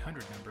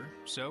 1-800 number,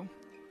 so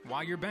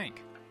why your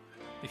bank?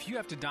 If you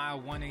have to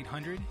dial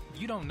 1-800,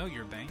 you don't know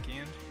your bank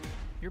and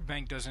your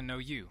bank doesn't know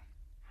you.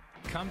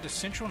 Come to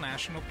Central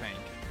National Bank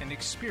and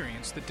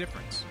experience the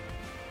difference.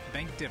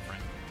 Bank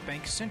different.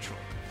 Bank Central.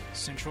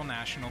 Central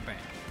National Bank.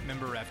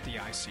 Member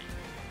FDIC.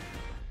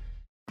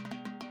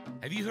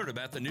 Have you heard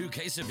about the new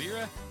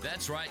Quesabira?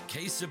 That's right,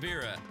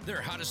 Quesabira.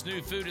 Their hottest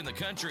new food in the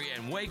country,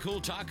 and Way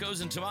Cool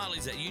Tacos and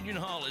Tamales at Union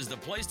Hall is the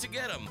place to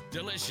get them.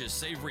 Delicious,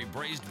 savory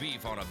braised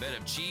beef on a bed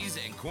of cheese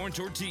and corn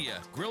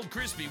tortilla. Grilled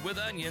crispy with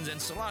onions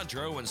and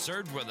cilantro and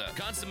served with a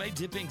consomme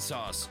dipping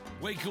sauce.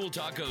 Way Cool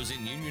Tacos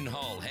in Union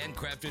Hall,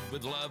 handcrafted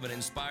with love and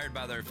inspired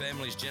by their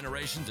family's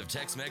generations of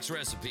Tex-Mex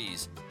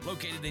recipes.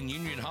 Located in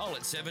Union Hall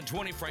at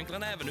 720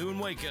 Franklin Avenue in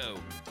Waco.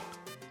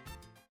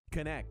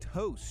 Connect,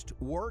 host,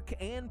 work,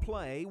 and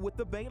play with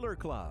the Baylor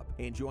Club.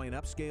 Enjoy an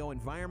upscale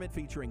environment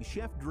featuring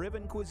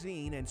chef-driven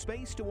cuisine and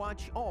space to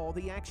watch all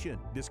the action.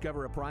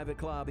 Discover a private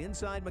club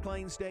inside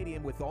McLean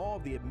Stadium with all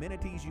the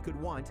amenities you could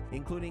want,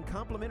 including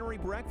complimentary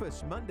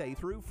breakfast Monday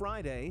through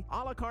Friday,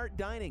 a la carte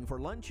dining for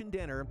lunch and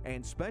dinner,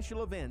 and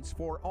special events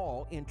for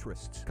all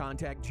interests.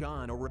 Contact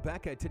John or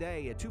Rebecca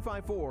today at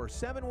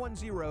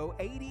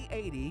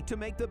 254-710-8080 to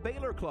make the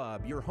Baylor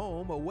Club your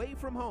home away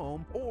from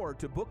home or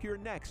to book your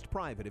next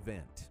private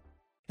event.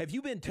 Have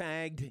you been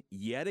tagged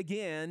yet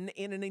again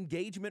in an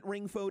engagement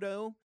ring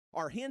photo?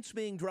 Are hints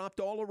being dropped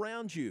all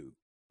around you?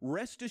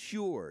 Rest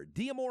assured,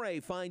 D'Amore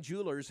Fine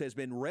Jewelers has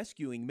been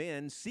rescuing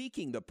men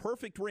seeking the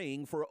perfect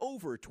ring for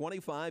over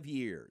 25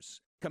 years.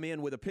 Come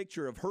in with a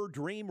picture of her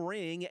dream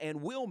ring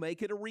and we'll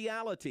make it a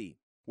reality.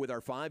 With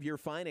our 5-year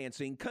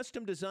financing,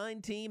 custom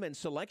design team, and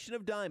selection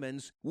of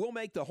diamonds, we'll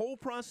make the whole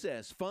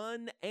process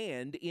fun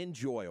and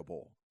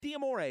enjoyable.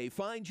 D'Amore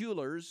Fine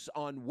Jewelers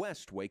on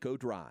West Waco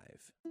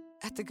Drive.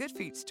 At the Good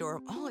Feet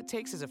store, all it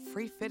takes is a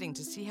free fitting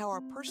to see how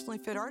our personally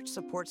fit arch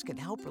supports can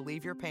help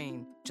relieve your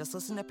pain. Just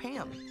listen to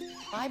Pam.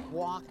 I've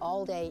walked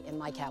all day in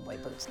my cowboy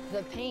boots.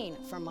 The pain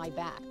from my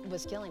back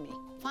was killing me.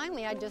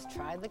 Finally, I just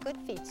tried the Good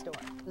Feet store.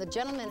 The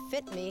gentleman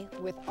fit me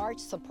with arch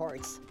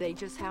supports. They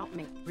just helped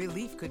me.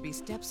 Relief could be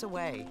steps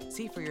away.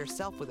 See for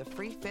yourself with a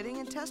free fitting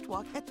and test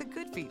walk at the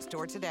Good Feet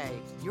store today.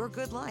 Your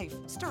good life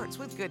starts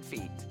with Good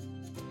Feet.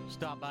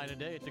 Stop by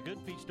today at the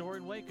Good Feet store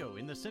in Waco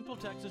in the Central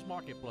Texas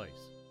Marketplace.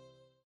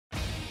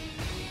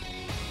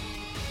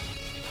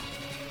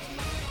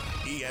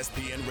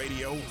 ESPN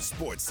Radio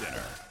Sports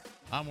Center.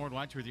 I'm Ward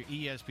White with your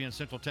ESPN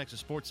Central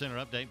Texas Sports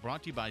Center update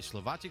brought to you by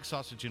Slovacek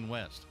Sausage and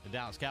West. The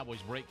Dallas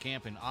Cowboys break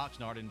camp in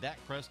Oxnard, and Dak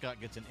Prescott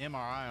gets an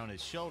MRI on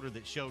his shoulder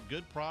that showed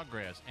good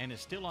progress and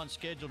is still on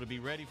schedule to be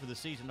ready for the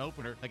season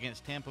opener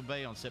against Tampa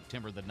Bay on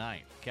September the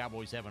 9th.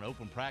 Cowboys have an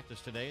open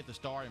practice today at the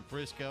Star in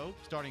Frisco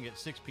starting at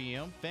 6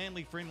 p.m.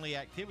 Family-friendly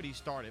activities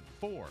start at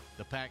 4.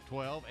 The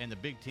Pac-12 and the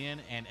Big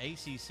Ten and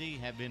ACC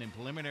have been in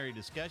preliminary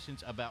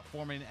discussions about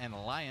forming an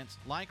alliance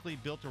likely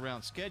built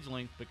around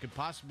scheduling but could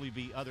possibly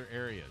be other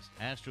areas.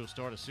 Astros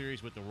start a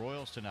series with the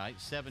Royals tonight,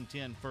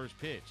 7:10 first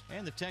pitch.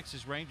 And the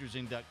Texas Rangers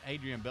induct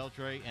Adrian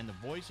Beltre and the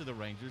voice of the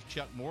Rangers,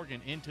 Chuck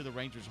Morgan, into the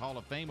Rangers Hall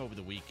of Fame over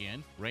the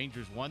weekend.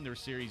 Rangers won their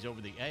series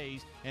over the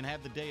A's and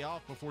have the day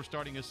off before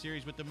starting a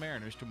series with the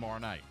Mariners tomorrow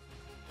night.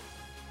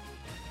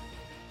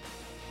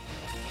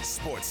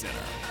 Sports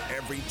Center,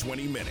 every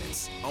 20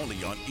 minutes,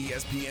 only on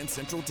ESPN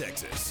Central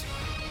Texas.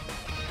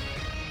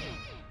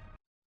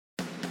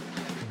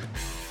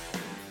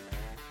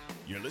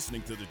 You're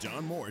listening to The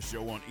John Morris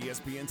Show on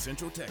ESPN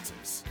Central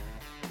Texas.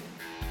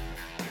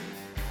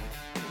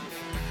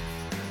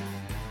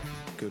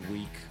 Good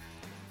week.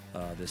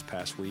 This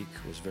past week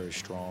was very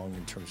strong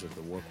in terms of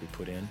the work we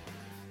put in,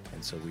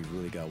 and so we've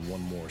really got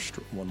one more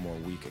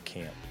week of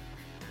camp,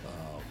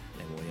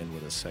 and we'll end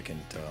with a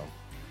second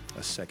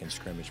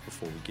scrimmage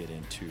before we get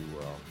into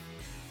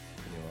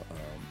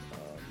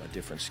a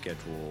different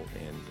schedule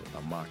and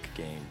a mock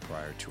game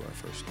prior to our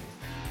first game.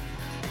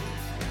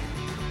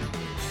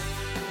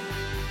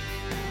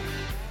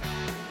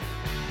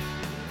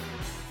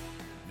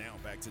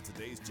 To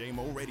today's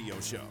JMO Radio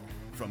Show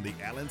from the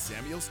Allen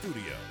Samuel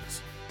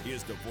Studios.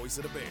 Here's the voice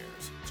of the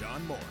Bears,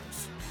 John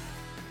Morris.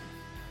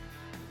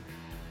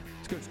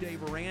 It's Coach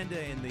Dave Aranda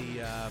in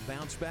the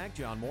bounce back.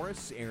 John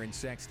Morris, Aaron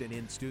Sexton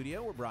in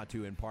studio. We're brought to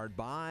you in part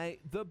by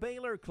the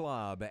Baylor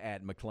Club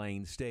at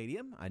McLean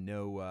Stadium. I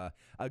know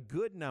a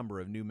good number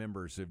of new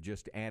members have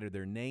just added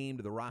their name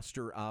to the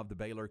roster of the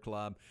Baylor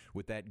Club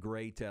with that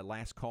great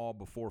last call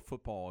before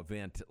football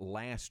event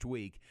last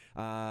week.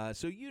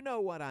 So you know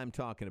what I'm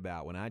talking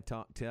about when I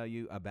tell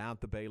you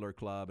about the Baylor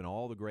Club and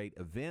all the great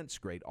events,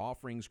 great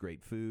offerings,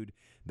 great food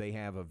they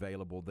have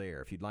available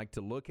there. If you'd like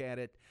to look at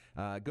it,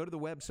 go to the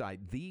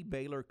website,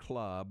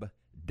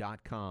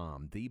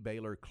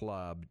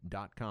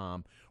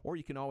 thebaylorclub.com, or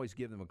you can always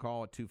give them a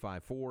call at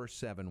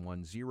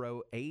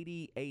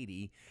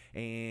 254-710-8080,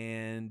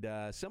 and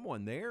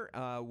someone there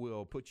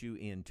will put you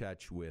in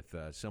touch with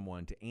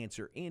someone to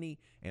answer any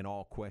and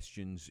all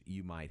questions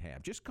you might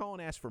have. Just call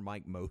and ask for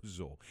Mike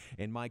Mosel,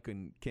 and Mike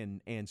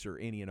can answer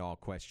any and all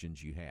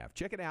questions you have.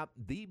 Check it out,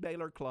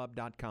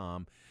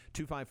 thebaylorclub.com.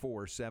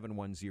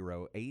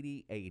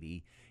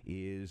 254-710-8080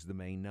 is the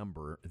main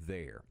number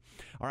there.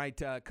 All right,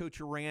 Coach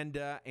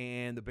Aranda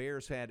and the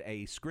Bears had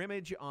a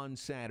scrimmage on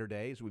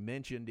Saturday. As we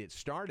mentioned, it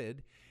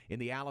started in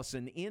the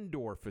Allison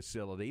Indoor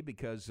Facility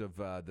because of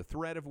the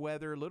threat of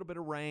weather, a little bit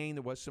of rain.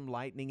 There was some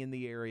lightning in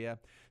the area,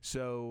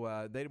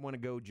 so they didn't want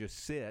to go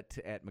just sit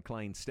at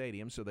McLean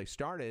Stadium, so they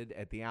started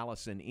at the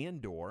Allison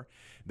Indoor.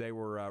 They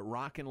were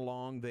rocking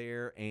along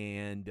there,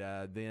 and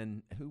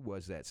then who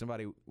was that?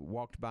 Somebody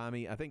walked by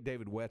me. I think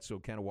David Wetzel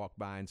kind of walked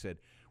by and said,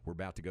 "We're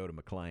about to go to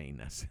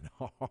McLean." I said,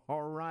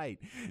 all right.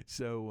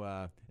 So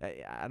I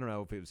don't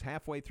know if it was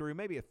halfway through,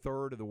 maybe a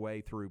third of the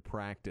way through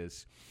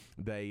practice.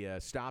 They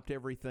stopped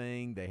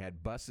everything. They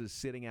had buses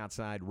sitting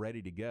outside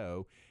ready to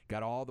go.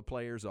 Got all the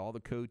players, all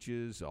the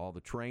coaches, all the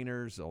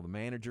trainers, all the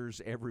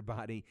managers,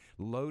 everybody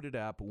loaded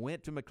up,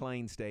 went to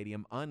McLean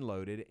Stadium,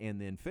 unloaded,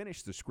 and then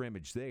finished the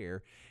scrimmage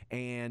there.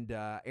 And,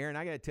 Aaron,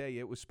 I got to tell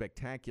you, it was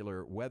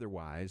spectacular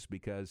weather-wise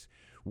because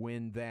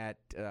when that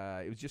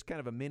it was just kind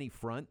of a mini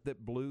front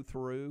that blew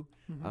through.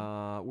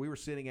 Mm-hmm. We were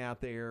sitting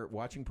out there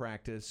watching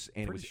practice.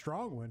 And Pretty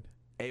strong one.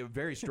 It was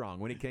very strong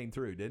when it came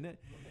through, didn't it?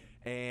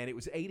 And it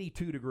was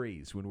 82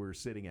 degrees when we were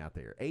sitting out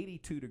there.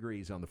 82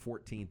 degrees on the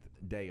 14th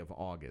day of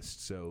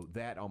August. So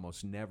that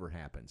almost never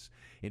happens.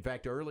 In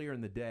fact, earlier in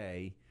the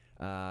day,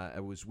 I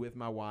was with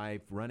my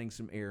wife running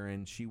some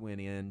errands. She went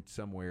in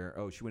somewhere.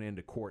 She went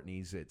into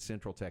Courtney's at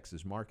Central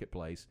Texas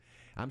Marketplace.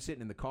 I'm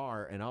sitting in the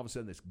car, and all of a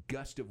sudden this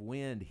gust of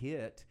wind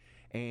hit,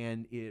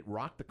 and it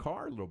rocked the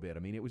car a little bit. I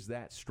mean, it was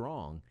that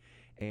strong.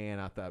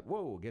 And I thought,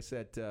 whoa, guess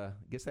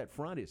that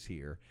front is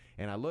here.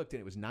 And I looked,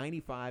 and it was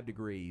 95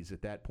 degrees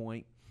at that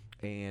point.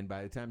 And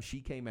by the time she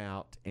came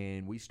out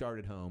and we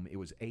started home, it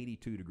was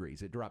 82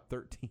 degrees. It dropped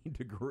 13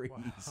 degrees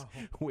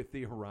with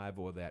the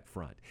arrival of that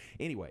front.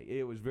 Anyway,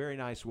 it was very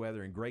nice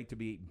weather and great to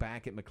be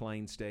back at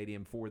McLean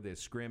Stadium for this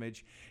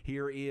scrimmage.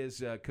 Here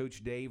is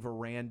Coach Dave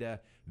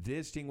Aranda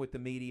visiting with the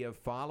media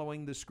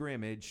following the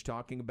scrimmage,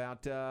 talking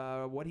about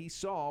what he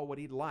saw, what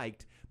he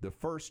liked, the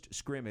first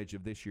scrimmage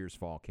of this year's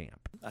fall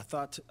camp. I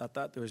thought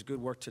there was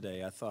good work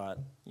today. I thought,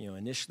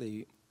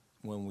 initially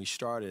when we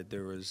started,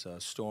 there was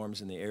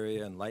storms in the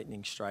area and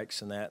lightning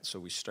strikes and that, so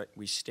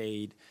we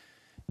stayed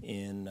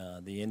in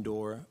the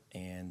indoor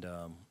and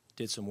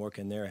did some work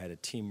in there. I had a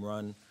team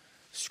run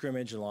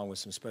scrimmage along with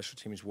some special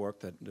teams work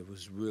that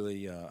was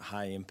really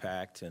high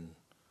impact and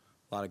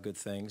a lot of good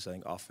things. I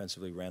think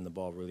offensively ran the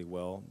ball really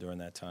well during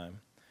that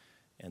time.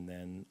 And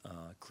then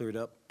cleared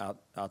up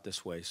out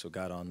this way, so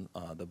got on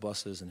the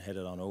buses and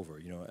headed on over.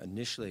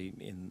 Initially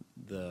in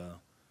the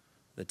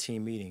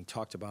team meeting,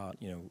 talked about,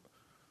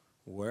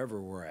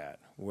 wherever we're at,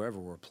 wherever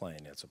we're playing.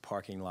 It's a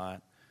parking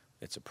lot,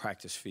 it's a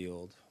practice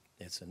field,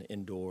 it's an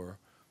indoor,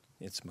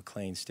 it's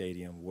McLean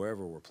Stadium,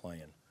 wherever we're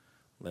playing.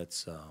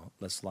 Let's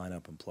line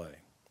up and play.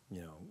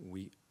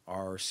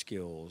 Our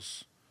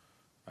skills,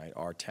 right,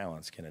 our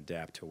talents can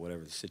adapt to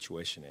whatever the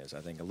situation is.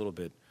 I think a little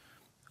bit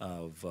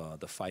of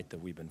the fight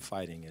that we've been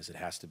fighting is it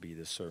has to be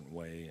this certain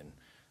way and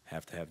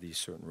have to have these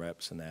certain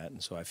reps and that.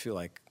 And so I feel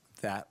like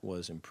that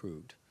was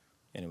improved.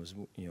 And it was,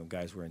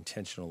 guys were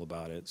intentional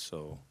about it,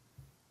 so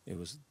it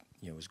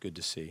was good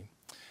to see.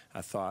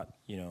 I thought,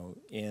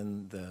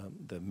 in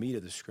the meat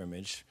of the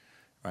scrimmage,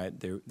 right,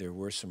 there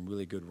were some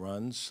really good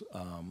runs.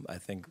 I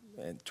think,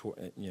 as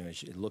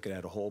you look at it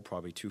as a whole,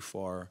 probably too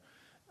far,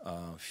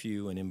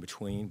 few and in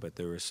between, but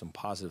there were some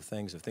positive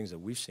things, of things that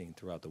we've seen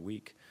throughout the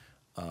week,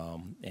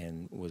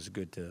 and was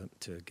good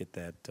to get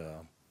that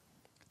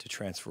to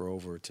transfer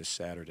over to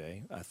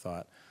Saturday. I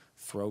thought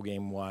throw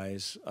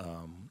game-wise,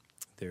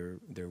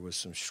 there was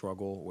some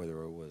struggle,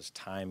 whether it was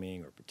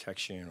timing or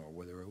protection or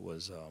whether it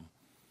was,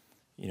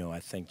 I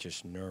think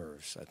just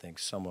nerves. I think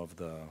some of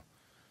the,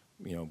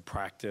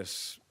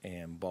 practice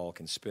and ball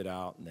can spit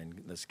out and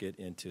then let's get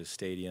into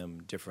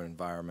stadium, different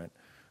environment.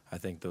 I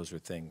think those are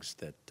things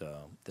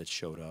that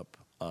showed up.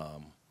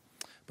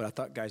 But I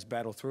thought guys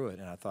battled through it,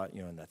 and I thought,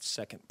 in that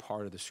second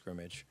part of the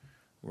scrimmage,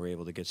 we're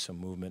able to get some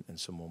movement and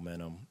some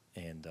momentum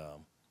and a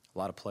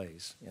lot of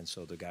plays. And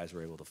so the guys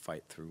were able to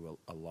fight through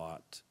a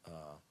lot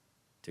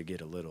to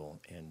get a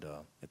little. And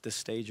at this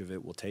stage of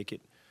it, we'll take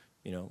it.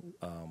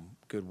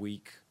 Good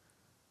week.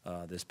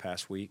 This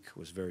past week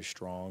was very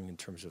strong in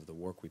terms of the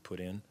work we put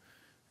in.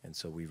 And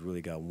so we've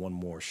really got one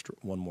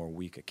more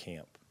week of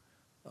camp.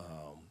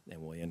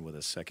 And we'll end with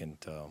a second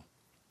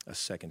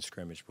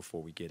scrimmage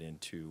before we get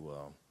into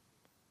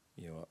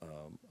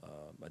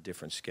a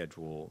different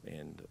schedule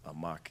and a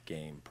mock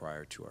game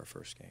prior to our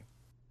first game.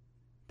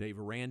 Dave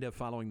Aranda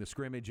following the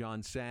scrimmage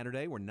on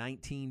Saturday. We're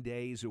 19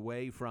 days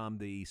away from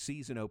the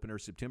season opener,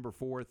 September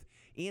 4th,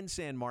 in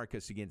San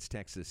Marcos against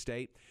Texas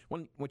State.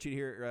 Want you to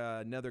hear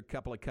another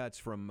couple of cuts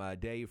from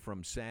Dave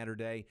from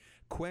Saturday.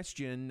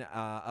 Question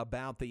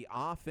about the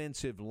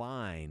offensive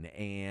line,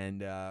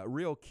 and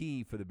real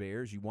key for the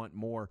Bears. You want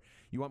more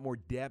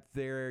depth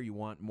there. You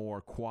want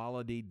more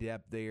quality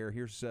depth there.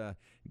 Here's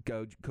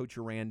Coach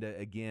Aranda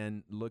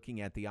again looking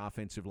at the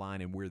offensive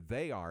line and where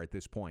they are at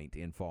this point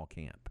in fall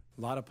camp.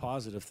 A lot of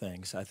positive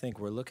things. I think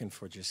we're looking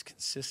for just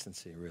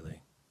consistency,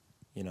 really,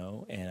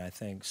 and I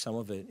think some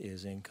of it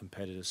is in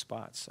competitive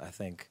spots. I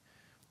think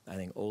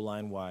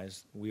O-line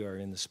wise, we are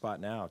in the spot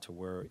now to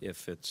where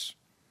if it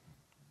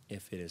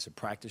is a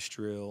practice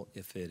drill,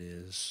 if it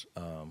is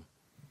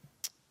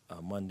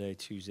Monday,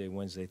 Tuesday,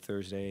 Wednesday,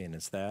 Thursday, and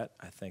it's that,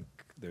 I think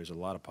there's a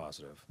lot of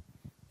positive,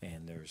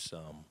 and there's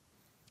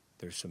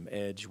some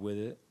edge with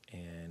it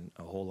and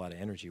a whole lot of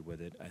energy with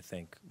it. I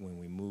think when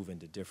we move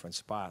into different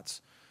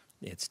spots,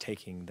 it's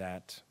taking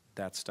that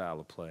style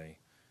of play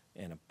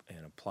and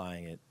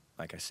applying it,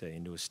 like I say,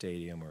 into a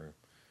stadium or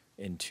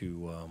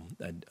into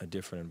a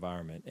different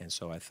environment. And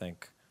so I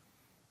think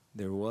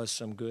there was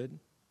some good.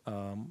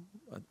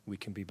 We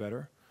can be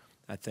better.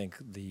 I think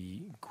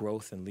the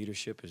growth and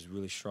leadership is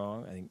really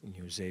strong. I think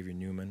Xavier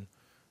Newman,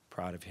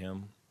 proud of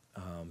him.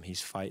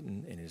 He's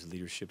fighting, and his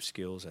leadership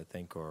skills, I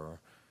think, are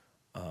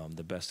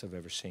the best I've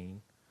ever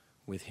seen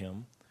with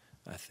him.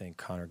 I think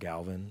Connor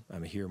Galvin,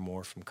 I hear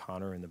more from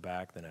Connor in the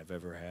back than I've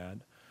ever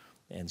had.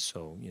 And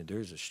so,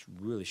 there's a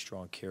really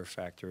strong care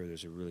factor.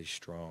 There's a really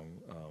strong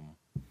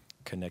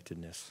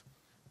connectedness.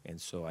 And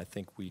so I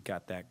think we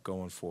got that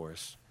going for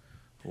us.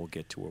 We'll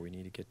get to where we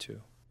need to get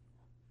to.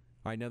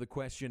 All right, another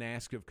question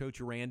asked of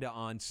Coach Aranda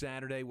on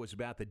Saturday was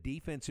about the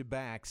defensive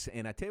backs.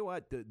 And I tell you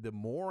what, the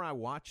more I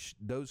watch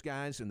those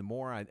guys and the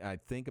more I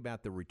think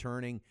about the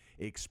returning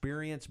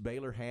experience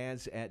Baylor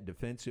has at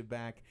defensive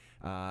back,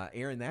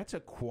 Aaron, that's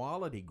a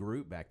quality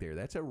group back there.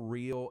 That's a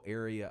real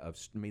area of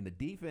 – the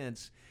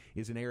defense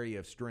is an area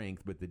of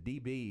strength, but the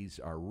DBs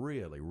are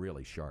really,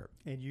 really sharp.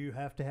 And you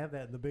have to have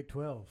that in the Big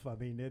 12.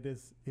 It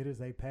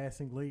is a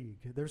passing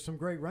league. There's some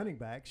great running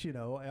backs,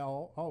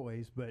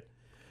 always, but –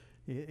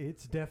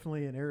 It's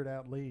definitely an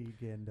aired-out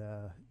league, and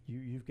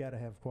you've got to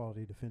have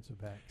quality defensive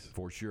backs.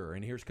 For sure.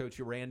 And here's Coach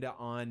Aranda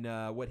on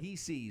what he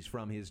sees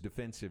from his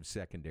defensive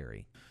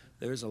secondary.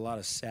 There's a lot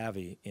of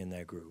savvy in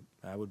that group.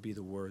 That would be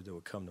the word that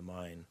would come to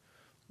mind.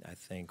 I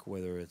think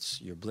whether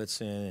it's you're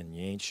blitzing and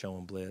you ain't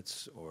showing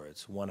blitz, or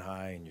it's one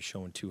high and you're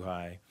showing two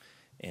high,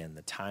 and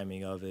the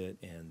timing of it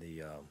and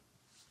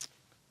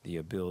the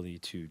ability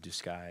to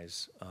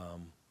disguise,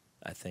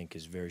 I think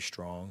is very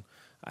strong.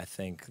 I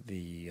think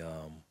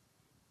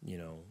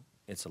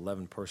it's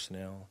 11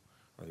 personnel,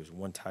 or there's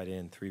one tight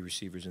end, 3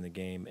 receivers in the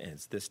game, and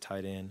it's this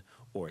tight end,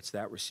 or it's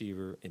that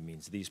receiver, it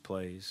means these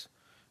plays,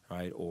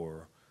 right?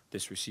 Or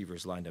this receiver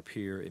is lined up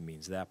here, it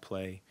means that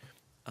play.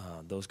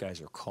 Those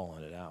guys are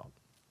calling it out,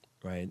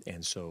 right?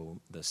 And so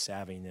the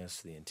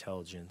savviness, the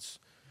intelligence,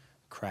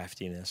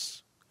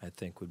 craftiness, I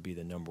think would be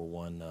the number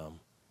one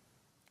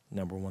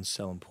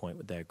selling point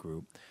with that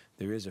group.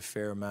 There is a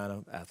fair amount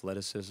of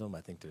athleticism.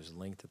 I think there's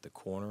length at the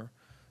corner.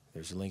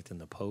 There's length in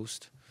the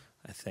post.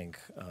 I think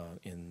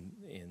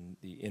in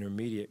the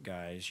intermediate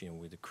guys,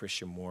 with the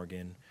Christian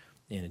Morgan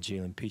and a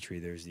Jalen Petrie,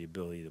 there's the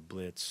ability to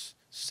blitz,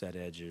 set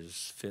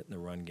edges, fit in the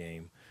run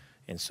game.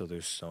 And so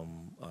there's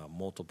some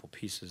multiple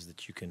pieces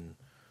that you can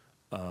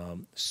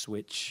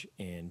switch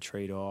and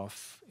trade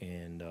off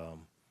and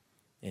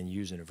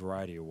use in a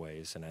variety of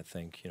ways. And I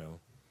think,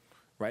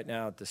 right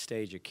now at the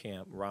stage of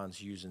camp,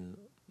 Ron's using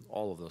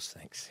all of those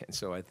things. And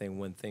so I think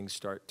when things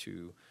start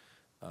to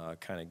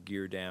kind of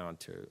gear down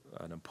to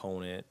an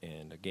opponent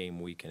and a game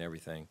week and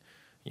everything,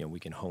 we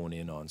can hone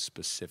in on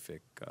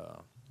specific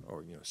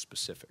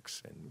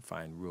specifics and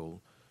find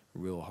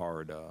real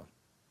hard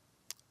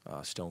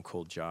stone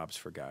cold jobs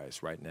for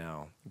guys. Right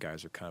now,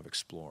 guys are kind of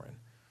exploring,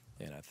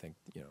 and I think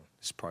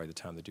it's probably the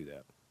time to do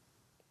that.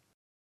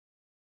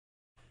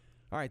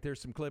 All right,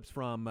 there's some clips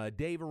from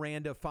Dave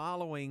Aranda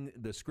following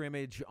the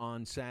scrimmage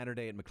on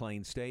Saturday at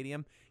McLean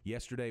Stadium.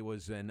 Yesterday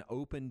was an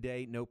open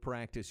day, no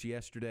practice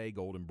yesterday,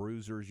 Golden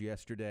Bruisers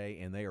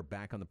yesterday, and they are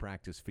back on the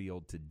practice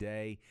field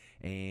today.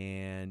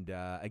 And,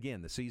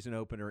 again, the season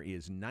opener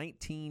is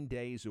 19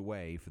 days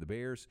away for the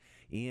Bears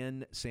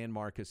in San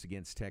Marcos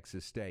against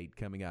Texas State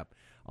coming up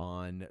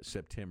on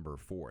September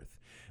 4th.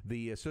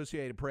 The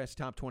Associated Press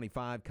Top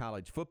 25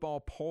 College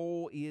Football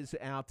Poll is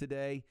out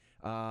today.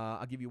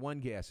 I'll give you one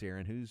guess,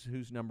 Aaron.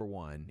 Who's number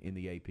one in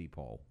the AP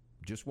poll?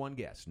 Just one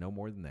guess, no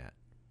more than that.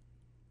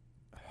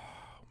 Oh,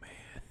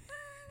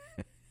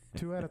 man.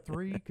 2 out of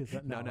 3?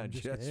 No,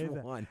 just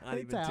one. Not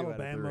it's even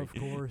Alabama, 2 out of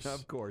course.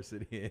 Of course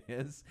it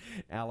is.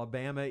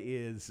 Alabama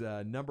is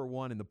number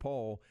 1 in the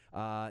poll.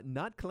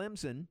 Not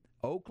Clemson.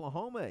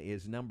 Oklahoma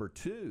is number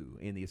 2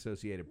 in the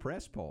Associated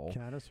Press poll.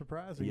 Kind of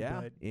surprising. Yeah,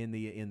 but in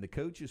the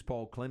coaches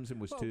poll, Clemson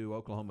was 2,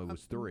 Oklahoma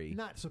was 3.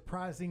 Not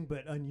surprising,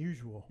 but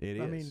unusual. It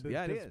is. I mean,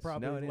 Yeah, it is.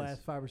 Probably No, it the is.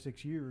 last 5 or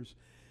 6 years.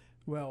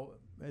 Well,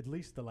 at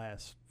least the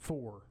last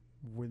 4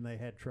 when they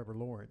had Trevor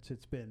Lawrence.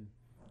 It's been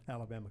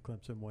Alabama,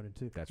 Clemson 1 and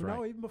 2. That's No,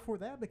 right. even before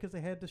that because they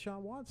had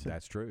Deshaun Watson.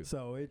 That's true.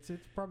 So it's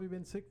probably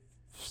been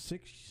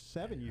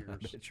 7 years. I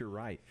bet you're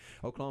right.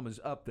 Oklahoma's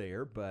up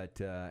there, but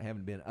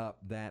haven't been up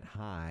that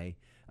high.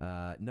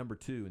 Number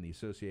 2 in the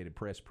Associated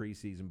Press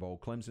preseason bowl.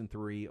 Clemson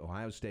 3,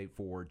 Ohio State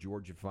 4,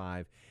 Georgia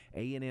 5,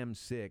 A&M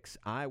 6.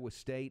 Iowa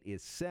State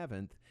is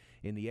 7th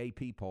in the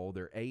AP poll.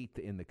 They're 8th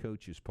in the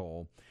coaches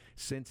poll.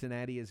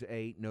 Cincinnati is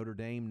 8, Notre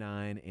Dame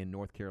 9, and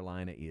North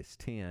Carolina is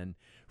 10.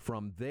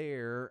 From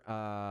there,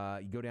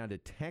 you go down to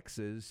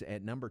Texas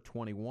at number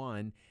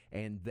 21,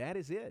 and that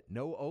is it.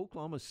 No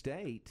Oklahoma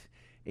State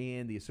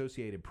in the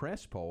Associated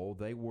Press poll.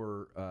 They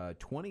were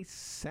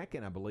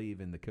 22nd, I believe,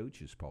 in the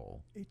coaches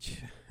poll.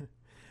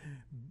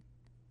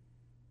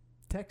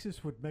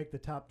 Texas would make the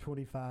top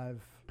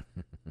 25.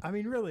 I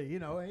mean, really,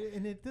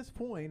 and at this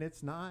point,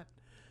 it's not.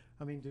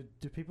 I mean,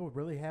 do people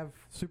really have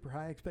super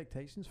high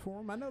expectations for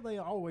them? I know they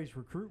always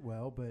recruit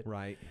well, but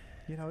right.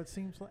 It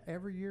seems like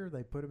every year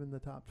they put them in the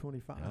top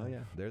 25. Oh, yeah,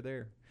 they're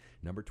there.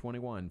 Number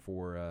 21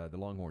 for the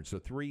Longhorns. So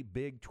 3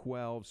 Big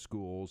 12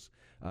 schools,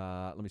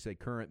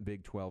 current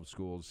Big 12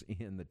 schools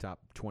in the top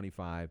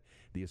 25,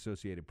 the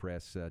Associated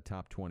Press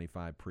top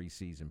 25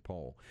 preseason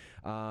poll.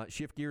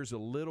 Shift gears a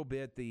little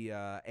bit. The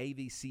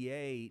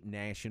AVCA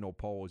national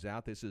poll is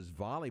out. This is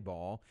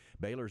volleyball.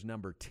 Baylor's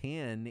number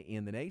 10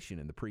 in the nation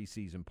in the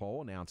preseason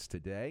poll, announced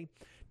today.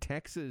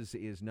 Texas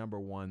is number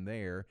 1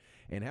 there.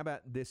 And how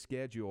about this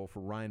schedule for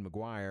Ryan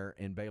McGuire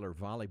and Baylor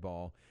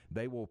volleyball?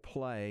 They will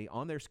play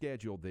on their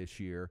schedule this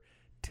year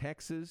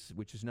Texas,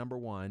 which is number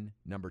 1,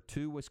 number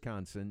 2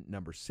 Wisconsin,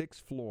 number 6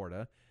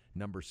 Florida,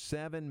 number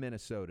 7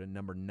 Minnesota,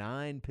 number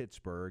 9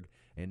 Pittsburgh,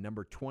 and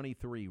number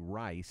 23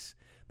 Rice.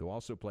 They'll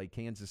also play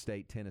Kansas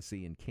State,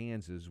 Tennessee, and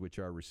Kansas, which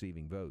are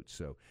receiving votes.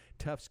 So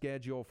tough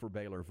schedule for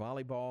Baylor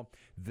volleyball.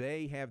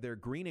 They have their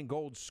green and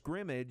gold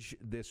scrimmage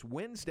this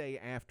Wednesday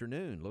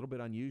afternoon. A little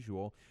bit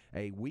unusual.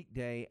 A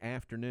weekday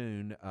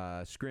afternoon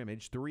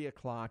scrimmage, 3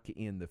 o'clock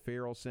in the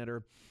Farrell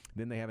Center.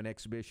 Then they have an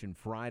exhibition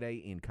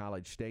Friday in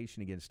College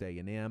Station against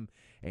A&M.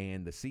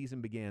 And the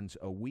season begins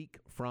a week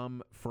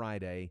from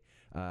Friday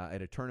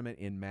at a tournament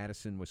in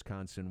Madison,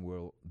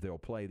 Wisconsin. They'll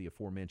play the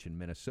aforementioned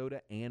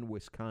Minnesota and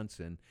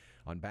Wisconsin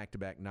on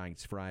back-to-back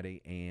nights,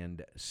 Friday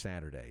and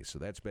Saturday. So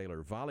that's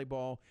Baylor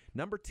volleyball,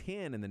 number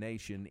 10 in the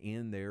nation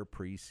in their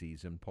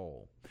preseason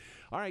poll.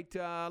 All right,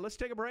 let's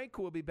take a break.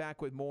 We'll be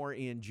back with more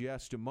in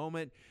just a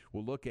moment.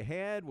 We'll look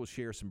ahead. We'll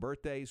share some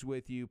birthdays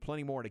with you.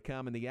 Plenty more to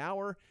come in the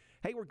hour.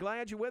 Hey, we're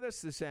glad you're with us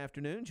this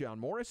afternoon. John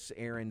Morris,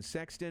 Aaron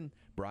Sexton,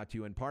 brought to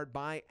you in part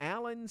by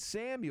Allen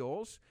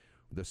Samuels.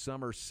 The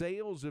summer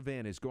sales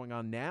event is going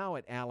on now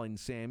at Allen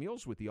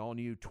Samuels with the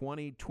all-new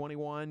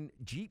 2021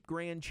 Jeep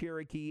Grand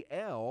Cherokee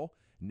L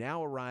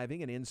now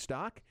arriving and in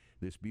stock.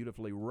 This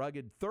beautifully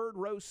rugged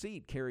third-row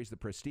seat carries the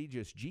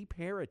prestigious Jeep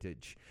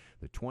Heritage,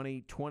 the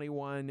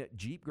 2021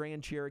 Jeep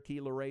Grand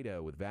Cherokee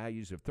Laredo with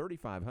values of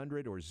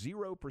 $3,500 or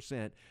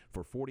 0%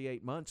 for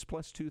 48 months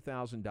plus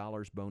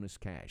 $2,000 bonus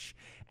cash.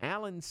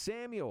 Allen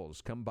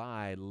Samuels, come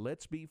by.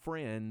 Let's be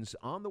friends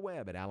on the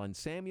web at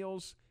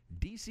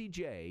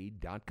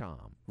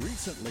DCJ.com.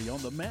 Recently on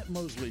the Matt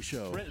Mosley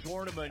Show. Brent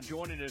Zorneman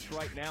joining us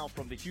right now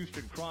from the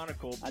Houston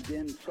Chronicle. I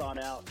then sought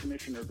out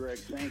Commissioner Greg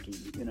Sankey,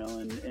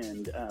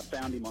 and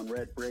found him on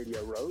Red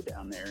Radio Row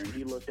down there, and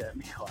he looked at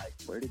me like,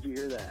 "Where did you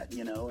hear that?"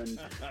 And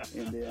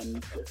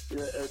then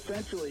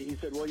essentially he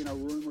said, "Well,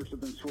 rumors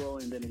have been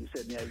swirling." Then he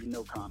said, "Yeah,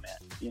 no comment."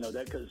 And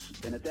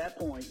at that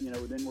point,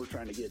 then we're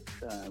trying to get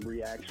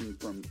reaction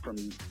from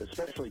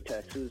especially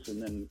Texas and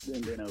then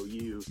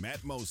OU.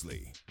 Matt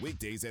Mosley,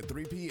 weekdays at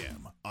 3 p.m.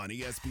 on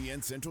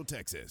ESPN Central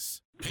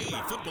Texas. Hey,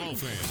 football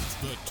fans,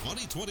 the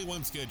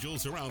 2021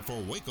 schedules are out for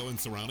Waco and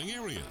surrounding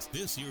areas.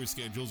 This year's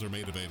schedules are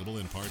made available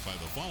in part by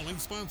the following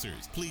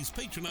sponsors. Please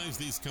patronize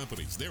these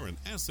companies. They're an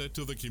asset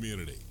to the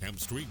community. Hemp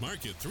Street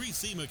Market,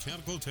 3C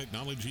Mechanical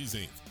Technologies,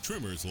 Inc.,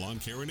 Trimmers Lawn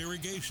Care and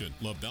Irrigation,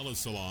 Lovedella's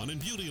Salon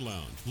and Beauty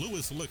Lounge,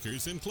 Lewis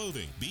Liquors and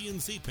Clothing,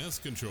 B&C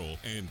Pest Control,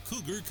 and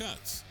Cougar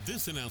Cuts.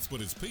 This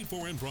announcement is paid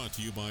for and brought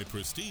to you by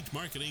Prestige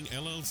Marketing,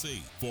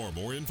 LLC. For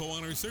more info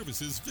on our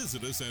services,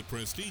 visit us at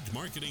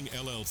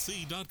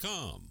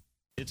prestigemarketingllc.com.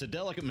 It's a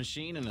delicate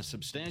machine and a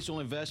substantial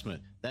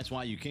investment. That's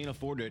why you can't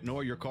afford to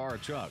ignore your car or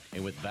truck.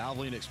 And with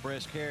Valvoline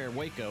Express Care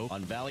Waco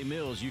on Valley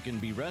Mills, you can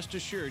be rest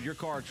assured your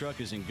car or truck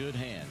is in good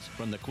hands.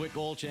 From the quick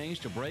oil change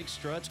to brakes,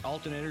 struts,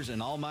 alternators,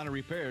 and all minor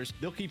repairs,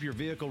 they'll keep your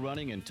vehicle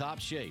running in top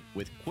shape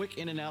with quick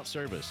in and out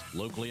service.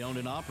 Locally owned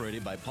and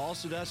operated by Paul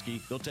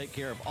Sadusky, they'll take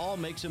care of all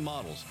makes and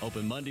models.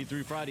 Open Monday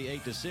through Friday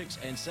 8 to 6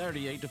 and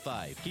Saturday 8 to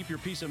 5. Keep your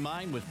peace of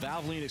mind with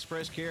Valvoline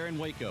Express Care in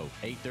Waco,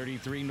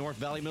 833 North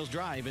Valley Mills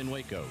Drive in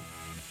Waco.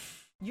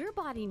 Your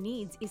body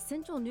needs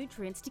essential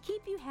nutrients to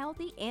keep you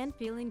healthy and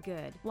feeling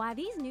good. While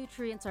these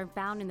nutrients are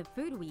found in the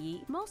food we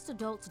eat, most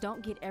adults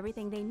don't get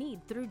everything they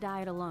need through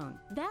diet alone.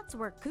 That's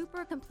where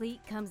Cooper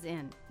Complete comes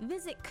in.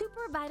 Visit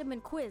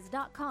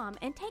CooperVitaminQuiz.com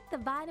and take the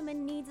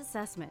Vitamin Needs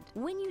Assessment.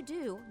 When you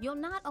do, you'll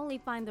not only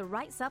find the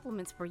right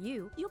supplements for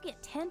you, you'll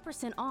get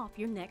 10% off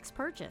your next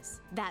purchase.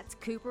 That's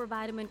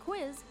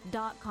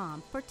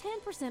CooperVitaminQuiz.com for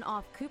 10%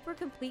 off Cooper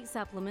Complete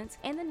supplements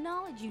and the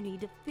knowledge you need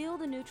to fill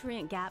the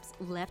nutrient gaps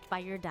left by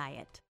your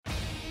diet.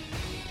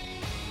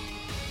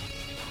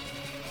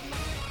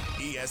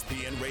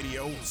 ESPN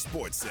Radio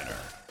Sports Center.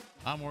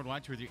 I'm Ward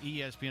White with your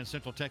ESPN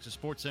Central Texas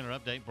Sports Center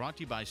update brought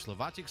to you by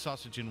Slovatic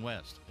Sausage in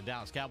West. The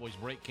Dallas Cowboys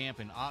break camp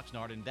in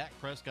Oxnard, and Dak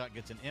Prescott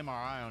gets an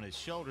MRI on his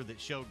shoulder that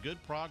showed good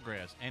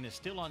progress and is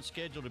still on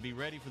schedule to be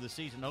ready for the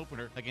season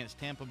opener against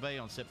Tampa Bay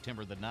on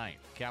September the 9th.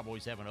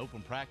 Cowboys have an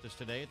open practice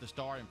today at the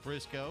Star in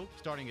Frisco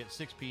starting at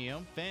 6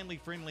 p.m.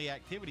 Family-friendly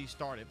activities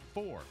start at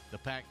 4. The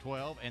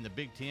Pac-12 and the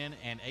Big Ten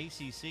and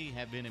ACC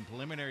have been in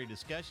preliminary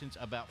discussions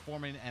about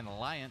forming an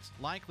alliance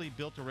likely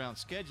built around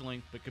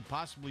scheduling but could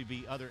possibly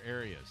be other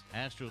areas.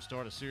 Astros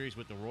start a series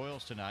with the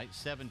Royals tonight,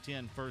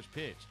 7:10 first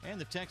pitch.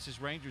 And the Texas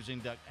Rangers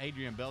induct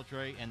Adrian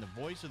Beltre and the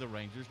voice of the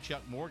Rangers,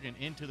 Chuck Morgan,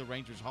 into the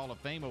Rangers Hall of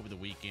Fame over the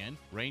weekend.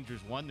 Rangers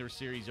won their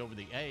series over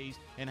the A's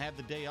and have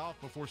the day off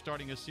before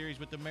starting a series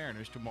with the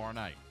Mariners tomorrow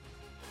night.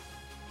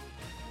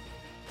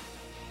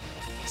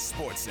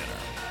 Sports Center,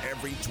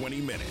 every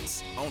 20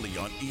 minutes, only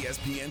on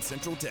ESPN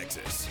Central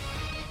Texas.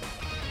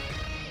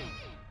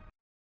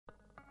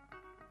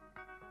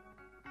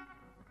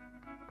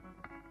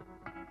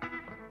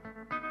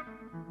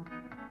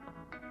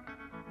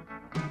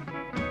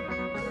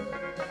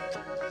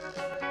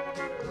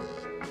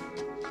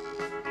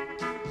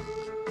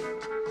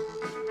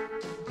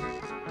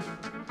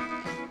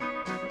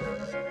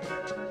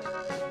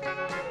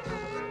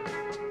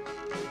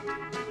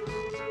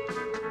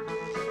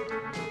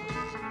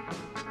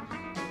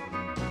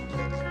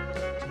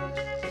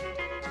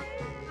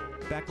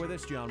 Back with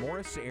us, John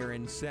Morris,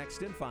 Aaron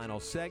Sexton, final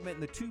segment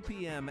in the 2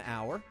 p.m.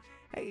 hour.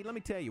 Hey, let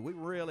me tell you, we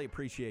really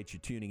appreciate you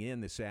tuning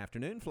in this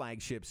afternoon.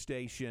 Flagship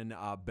station,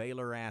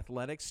 Baylor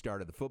Athletics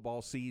started the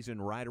football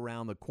season right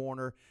around the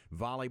corner.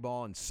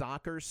 Volleyball and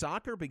soccer.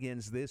 Soccer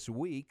begins this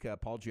week.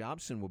 Paul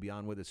Jobson will be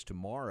on with us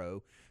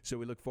tomorrow, so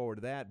we look forward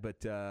to that. But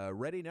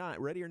ready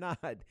or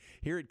not,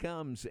 here it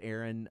comes,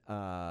 Aaron.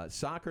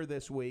 Soccer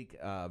this week.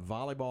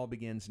 Volleyball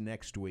begins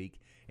next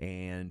week,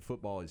 and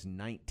football is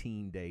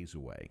 19 days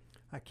away.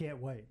 I can't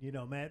wait. You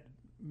know,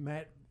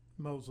 Matt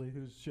Mosley,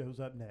 who shows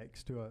up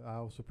next, I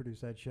also produce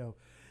that show,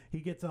 he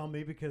gets on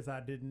me because I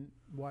didn't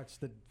watch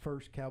the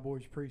first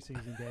Cowboys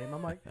preseason game.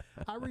 I'm like,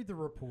 I read the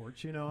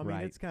reports, you know. I mean,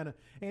 Right. it's kind of,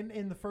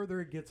 and the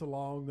further it gets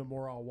along, the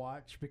more I'll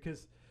watch,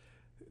 because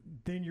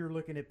then you're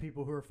looking at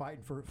people who are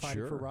fighting for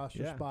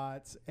roster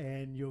spots,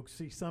 and you'll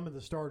see some of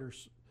the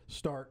starters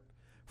start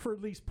for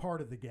at least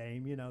part of the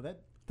game. You know,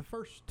 that the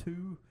first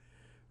two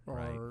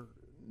are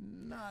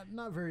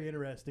not very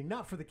interesting.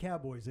 Not for the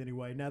Cowboys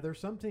anyway. Now, there's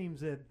some teams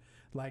that,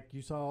 like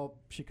you saw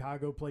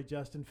Chicago play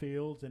Justin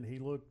Fields, and he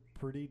looked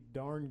pretty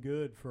darn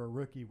good for a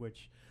rookie,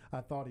 which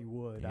I thought he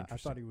would. I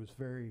thought he was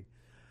very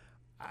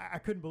 – I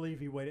couldn't believe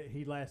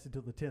he lasted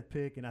till the 10th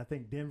pick, and I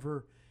think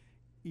Denver,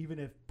 even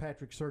if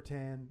Patrick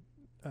Surtain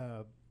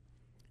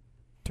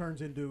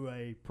turns into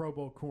a Pro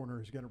Bowl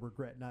corner, is going to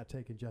regret not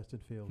taking Justin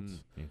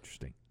Fields.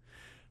 Interesting.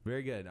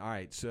 Very good. All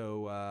right,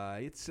 so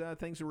it's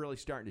things are really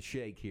starting to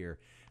shake here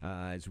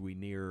as we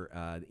near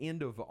the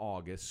end of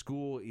August.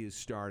 School is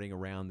starting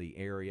around the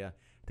area.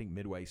 I think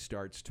Midway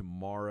starts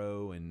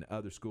tomorrow, and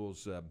other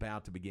schools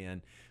about to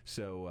begin.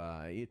 So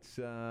it's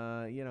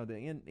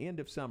the end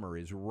of summer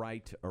is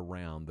right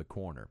around the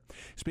corner.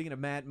 Speaking of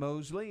Matt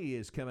Mosley, he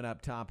is coming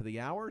up top of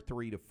the hour,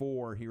 3 to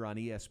 4 here on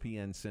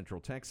ESPN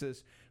Central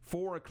Texas.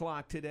 4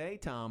 o'clock today,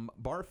 Tom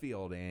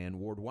Barfield and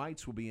Ward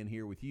Whites will be in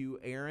here with you,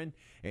 Aaron,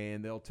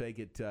 and they'll take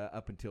it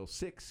up until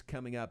 6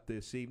 coming up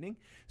this evening.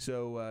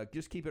 So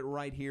just keep it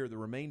right here the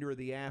remainder of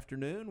the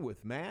afternoon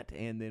with Matt,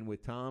 and then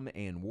with Tom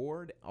and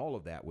Ward, all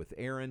of that with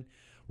Aaron,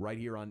 right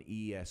here on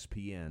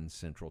ESPN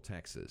Central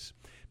Texas.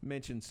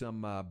 Mention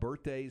some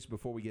birthdays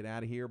before we get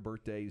out of here.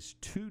 Birthdays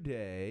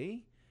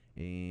today,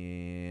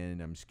 and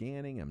I'm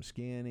scanning,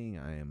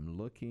 I am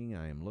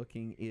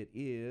looking. It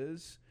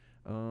is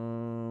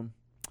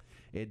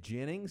Ed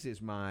Jennings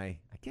is my,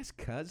 I guess,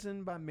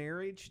 cousin by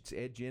marriage. It's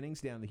Ed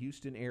Jennings down in the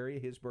Houston area.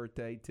 His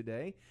birthday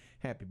today.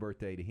 Happy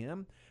birthday to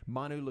him.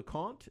 Manu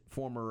LeConte,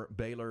 former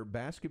Baylor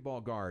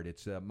basketball guard.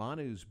 It's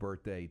Manu's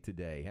birthday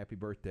today. Happy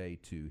birthday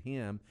to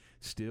him.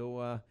 Still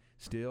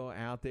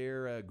out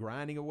there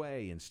grinding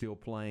away and still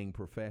playing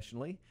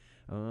professionally.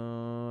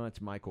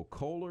 It's Michael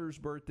Kohler's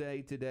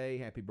birthday today.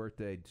 Happy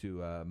birthday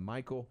to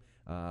Michael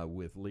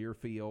with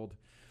Learfield.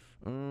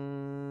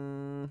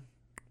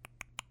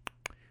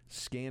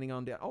 Scanning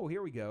on down. Oh,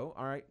 here we go.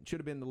 All right. Should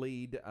have been the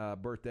lead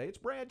birthday. It's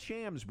Brad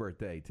Sham's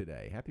birthday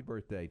today. Happy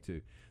birthday to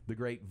the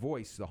great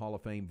voice, the Hall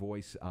of Fame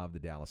voice of the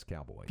Dallas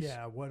Cowboys.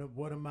 Yeah, one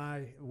of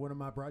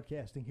my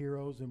broadcasting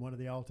heroes and one of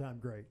the all-time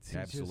greats.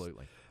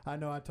 Absolutely. I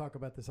know I talk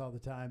about this all the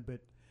time, but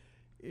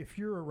if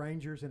you're a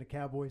Rangers and a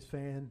Cowboys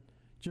fan,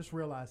 just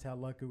realize how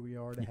lucky we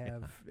are to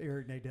have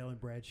Eric Nadel and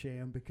Brad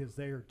Sham, because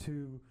they are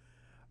two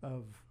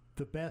of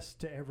the best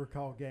to ever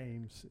call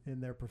games in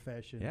their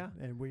profession. Yeah.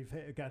 And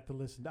I've got to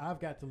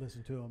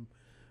listen to them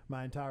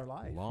my entire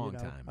life. Long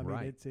time, I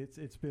mean,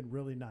 it's been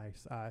really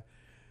nice.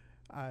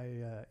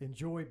 I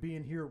enjoy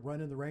being here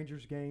running the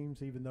Rangers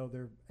games, even though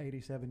they're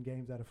 87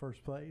 games out of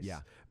first place.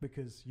 Yeah.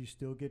 Because you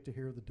still get to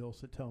hear the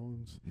dulcet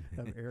tones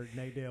of Eric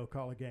Nadel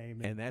call a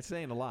game. And that's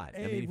saying a lot.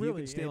 I mean, if you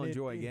can still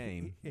enjoy a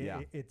game.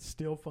 It's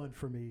still fun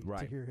for me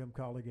to hear him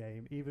call a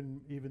game,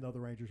 even though the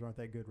Rangers aren't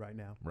that good right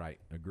now. Right.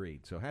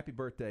 Agreed. So happy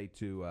birthday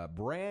to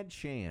Brad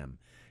Sham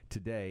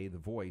today, the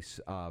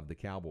voice of the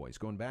Cowboys.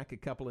 Going back a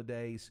couple of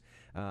days,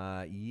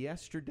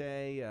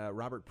 yesterday,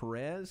 Robert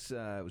Perez,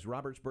 it was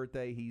Robert's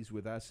birthday. He's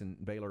with us in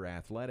Baylor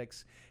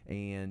Athletics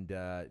and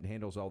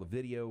handles all the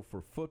video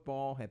for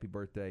football. Happy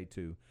birthday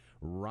to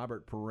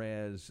Robert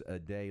Perez, a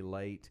day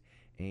late.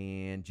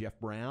 And Jeff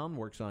Brown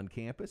works on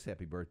campus.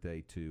 Happy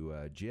birthday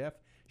to Jeff.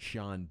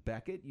 Sean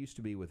Beckett used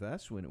to be with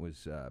us when it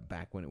was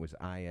back when it was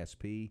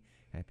ISP.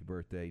 Happy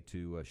birthday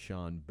to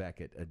Sean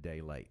Beckett, a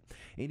day late.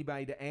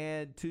 Anybody to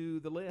add to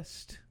the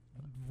list?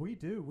 We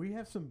do. We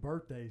have some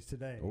birthdays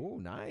today. Oh,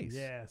 nice.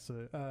 Yeah.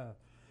 So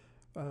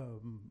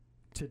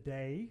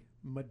today,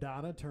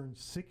 Madonna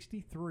turns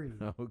 63.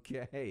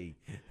 Okay.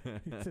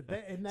 Isn't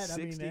that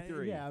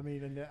 63. I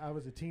mean, and I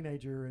was a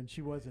teenager, and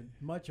she wasn't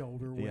much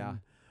older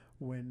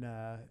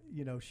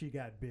when she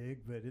got big,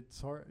 but it's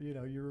hard.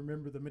 You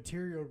remember the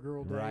Material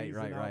Girl days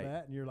and all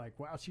that, and you're like,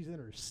 wow, she's in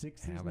her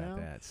 60s now. How about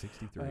that?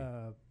 63.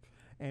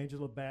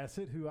 Angela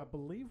Bassett, who I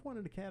believe won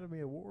an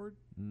Academy Award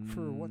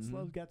for What's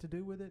Love's Got to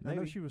Do with It. Maybe. I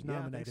know she was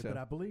nominated, but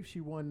I believe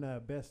she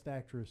won Best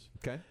Actress.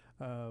 Okay.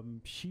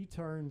 She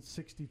turned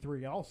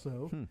 63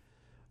 also.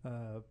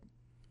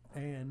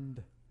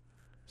 And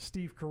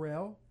Steve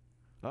Carell.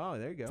 Oh,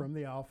 there you go. From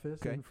The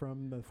Office and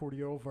from The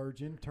 40-Year-Old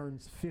Virgin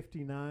turns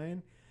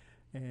 59.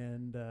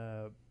 And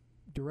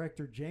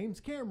director James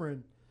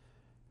Cameron,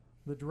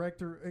 The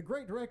director, a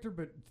great director,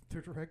 but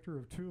the director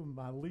of two of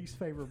my least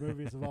favorite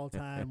movies of all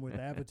time with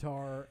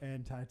Avatar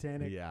and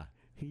Titanic. Yeah.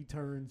 He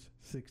turns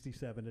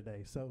 67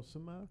 today. So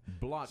some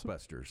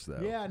blockbusters,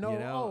 though. Yeah, no. You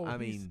know, I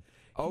mean,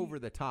 over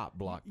the top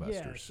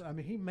blockbusters. Yes, I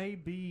mean he may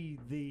be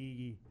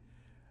the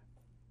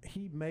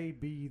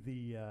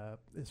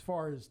as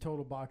far as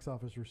total box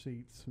office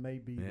receipts, may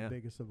be the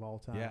biggest of all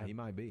time. Yeah, he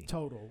might be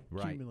total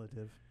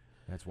cumulative.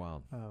 That's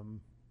wild.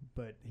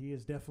 But he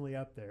is definitely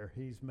up there.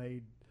 He's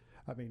made.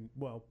 I mean,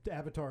 well,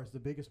 Avatar is the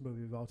biggest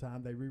movie of all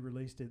time. They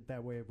re-released it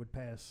that way it would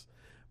pass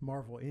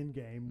Marvel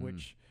Endgame,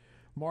 which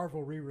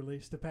Marvel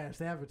re-released to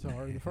pass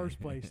Avatar in the first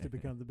place to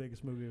become the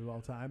biggest movie of all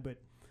time. But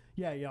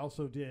yeah, he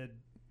also did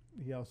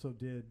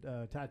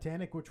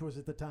Titanic, which was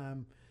at the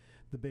time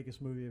the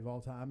biggest movie of all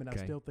time, and I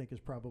still think is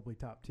probably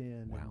top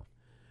 10. Wow.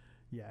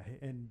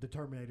 And the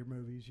Terminator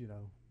movies,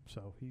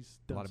 so he's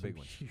done a lot of big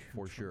ones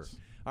for sure.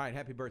 All right,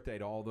 happy birthday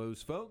to all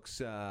those folks.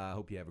 I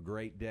hope you have a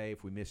great day.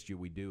 If we missed you,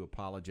 we do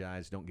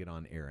apologize. Don't get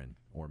on Aaron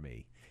or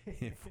me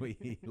if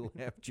we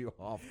left you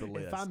off the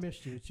list. If I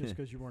missed you, it's just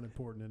because you weren't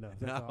important enough.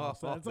 That's all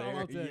I'll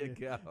tell you.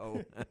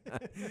 Go.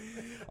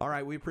 All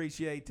right, we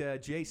appreciate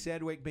Jay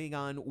Sedgwick being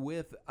on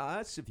with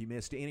us. If you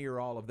missed any or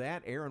all of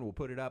that, Aaron will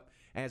put it up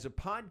as a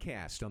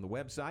podcast on the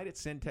website at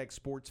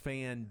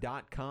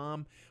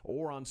centexsportsfan.com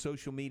or on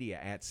social media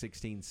at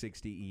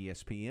 1660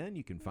 ESPN.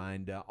 You can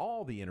find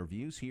all the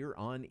interviews here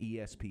on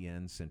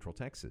ESPN Central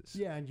Texas.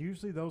 Yeah, and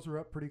usually those are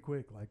up pretty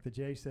quick, like the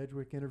Jay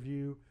Sedgwick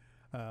interview,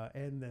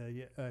 and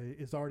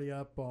is already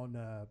up on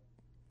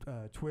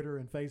Twitter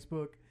and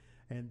Facebook,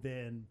 and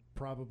then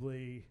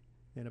probably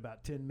in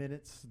about 10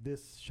 minutes,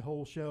 this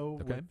whole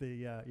show with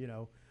the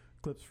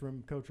clips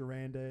from Coach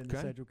Aranda and the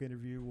Sedgwick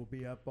interview will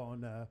be up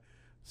on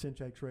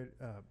Syntex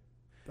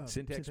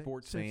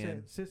Sports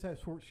Fan.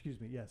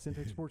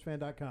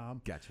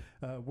 CentexSportsFan.com. Gotcha.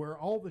 Where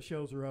all the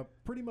shows are up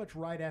pretty much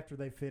right after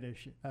they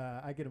finish.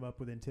 I get them up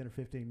within 10 or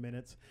 15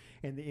 minutes.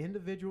 And the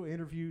individual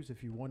interviews,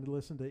 if you want to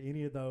listen to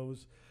any of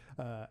those,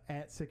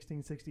 at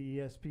 1660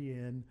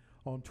 ESPN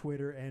on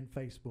Twitter and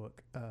Facebook,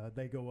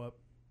 they go up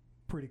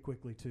pretty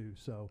quickly too.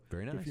 So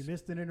very nice. If you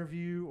missed an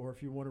interview or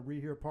if you want to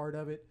rehear part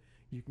of it,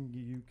 you can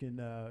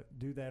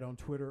do that on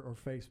Twitter or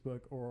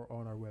Facebook or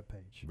on our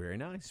webpage. Very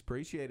nice.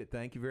 Appreciate it.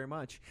 Thank you very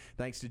much.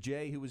 Thanks to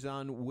Jay, who was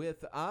on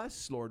with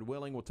us. Lord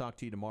willing, we'll talk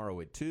to you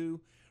tomorrow at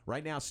 2.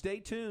 Right now, stay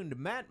tuned.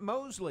 Matt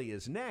Mosley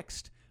is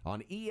next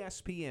on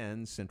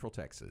ESPN Central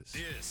Texas.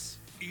 This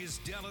is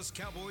Dallas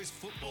Cowboys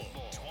football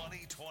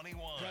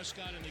 2021.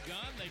 Prescott in the gun.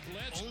 They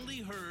blitz.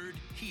 Only heard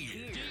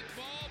here. Deep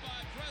ball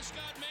by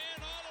Prescott. Man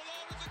all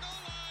alone at the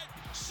goal line.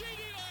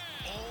 CeeDee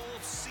Lamb. All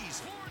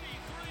season.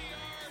 43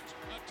 yards,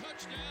 a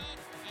touchdown,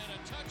 and a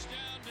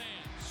touchdown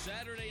dance.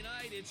 Saturday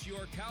night, it's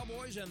your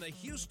Cowboys and the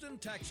Houston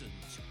Texans.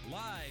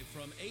 Live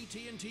from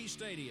AT&T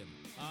Stadium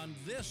on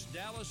this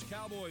Dallas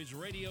Cowboys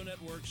radio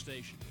network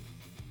station.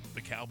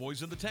 The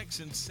Cowboys and the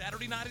Texans,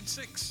 Saturday night at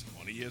 6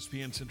 on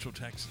ESPN Central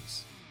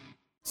Texas.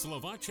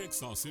 Slovacek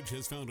Sausage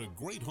has found a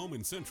great home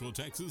in Central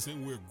Texas,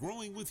 and we're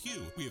growing with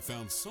you. We have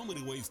found so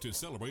many ways to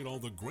celebrate all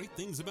the great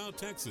things about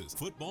Texas.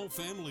 Football,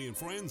 family, and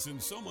friends,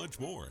 and so much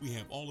more. We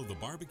have all of the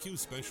barbecue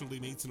specialty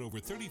meats and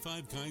over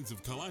 35 kinds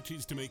of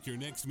kolaches to make your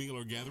next meal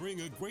or gathering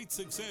a great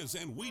success,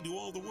 and we do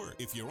all the work.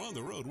 If you're on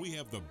the road, we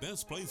have the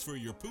best place for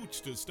your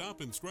pooch to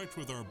stop and stretch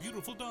with our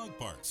beautiful dog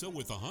park. So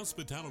with the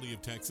hospitality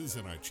of Texas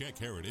and our Czech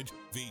heritage,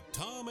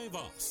 Vítame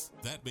vás.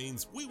 That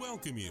means we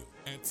welcome you.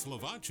 At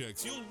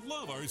Slovacek's, you'll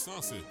love our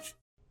sausage.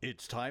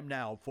 It's time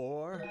now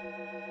for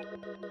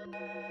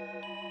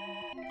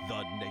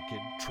The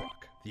Naked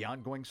Truck, the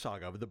ongoing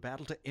saga of the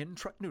battle to end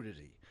truck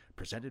nudity,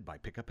 presented by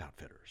Pickup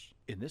Outfitters.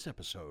 In this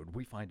episode,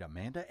 we find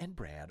Amanda and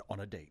Brad on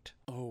a date.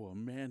 Oh,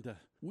 Amanda,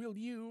 will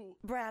you?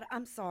 Brad,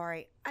 I'm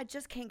sorry. I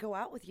just can't go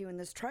out with you in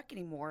this truck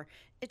anymore.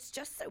 It's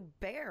just so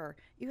bare.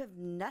 You have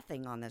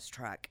nothing on this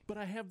truck. But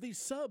I have these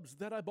subs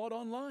that I bought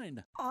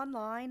online.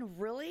 Online?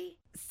 Really?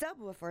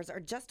 Subwoofers are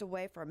just a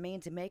way for a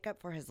man to make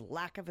up for his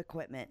lack of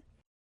equipment.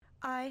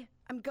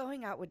 I'm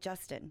going out with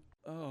Justin.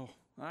 Oh,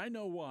 I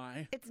know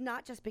why. It's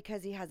not just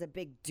because he has a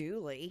big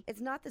dually.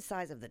 It's not the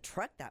size of the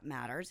truck that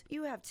matters.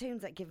 You have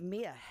tunes that give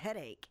me a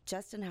headache.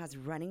 Justin has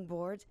running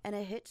boards and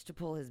a hitch to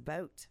pull his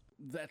boat.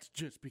 That's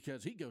just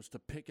because he goes to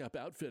Pickup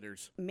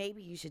Outfitters.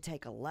 Maybe you should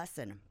take a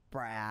lesson,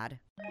 Brad.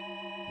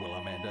 Will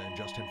Amanda and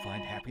Justin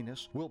find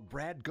happiness? Will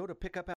Brad go to Pickup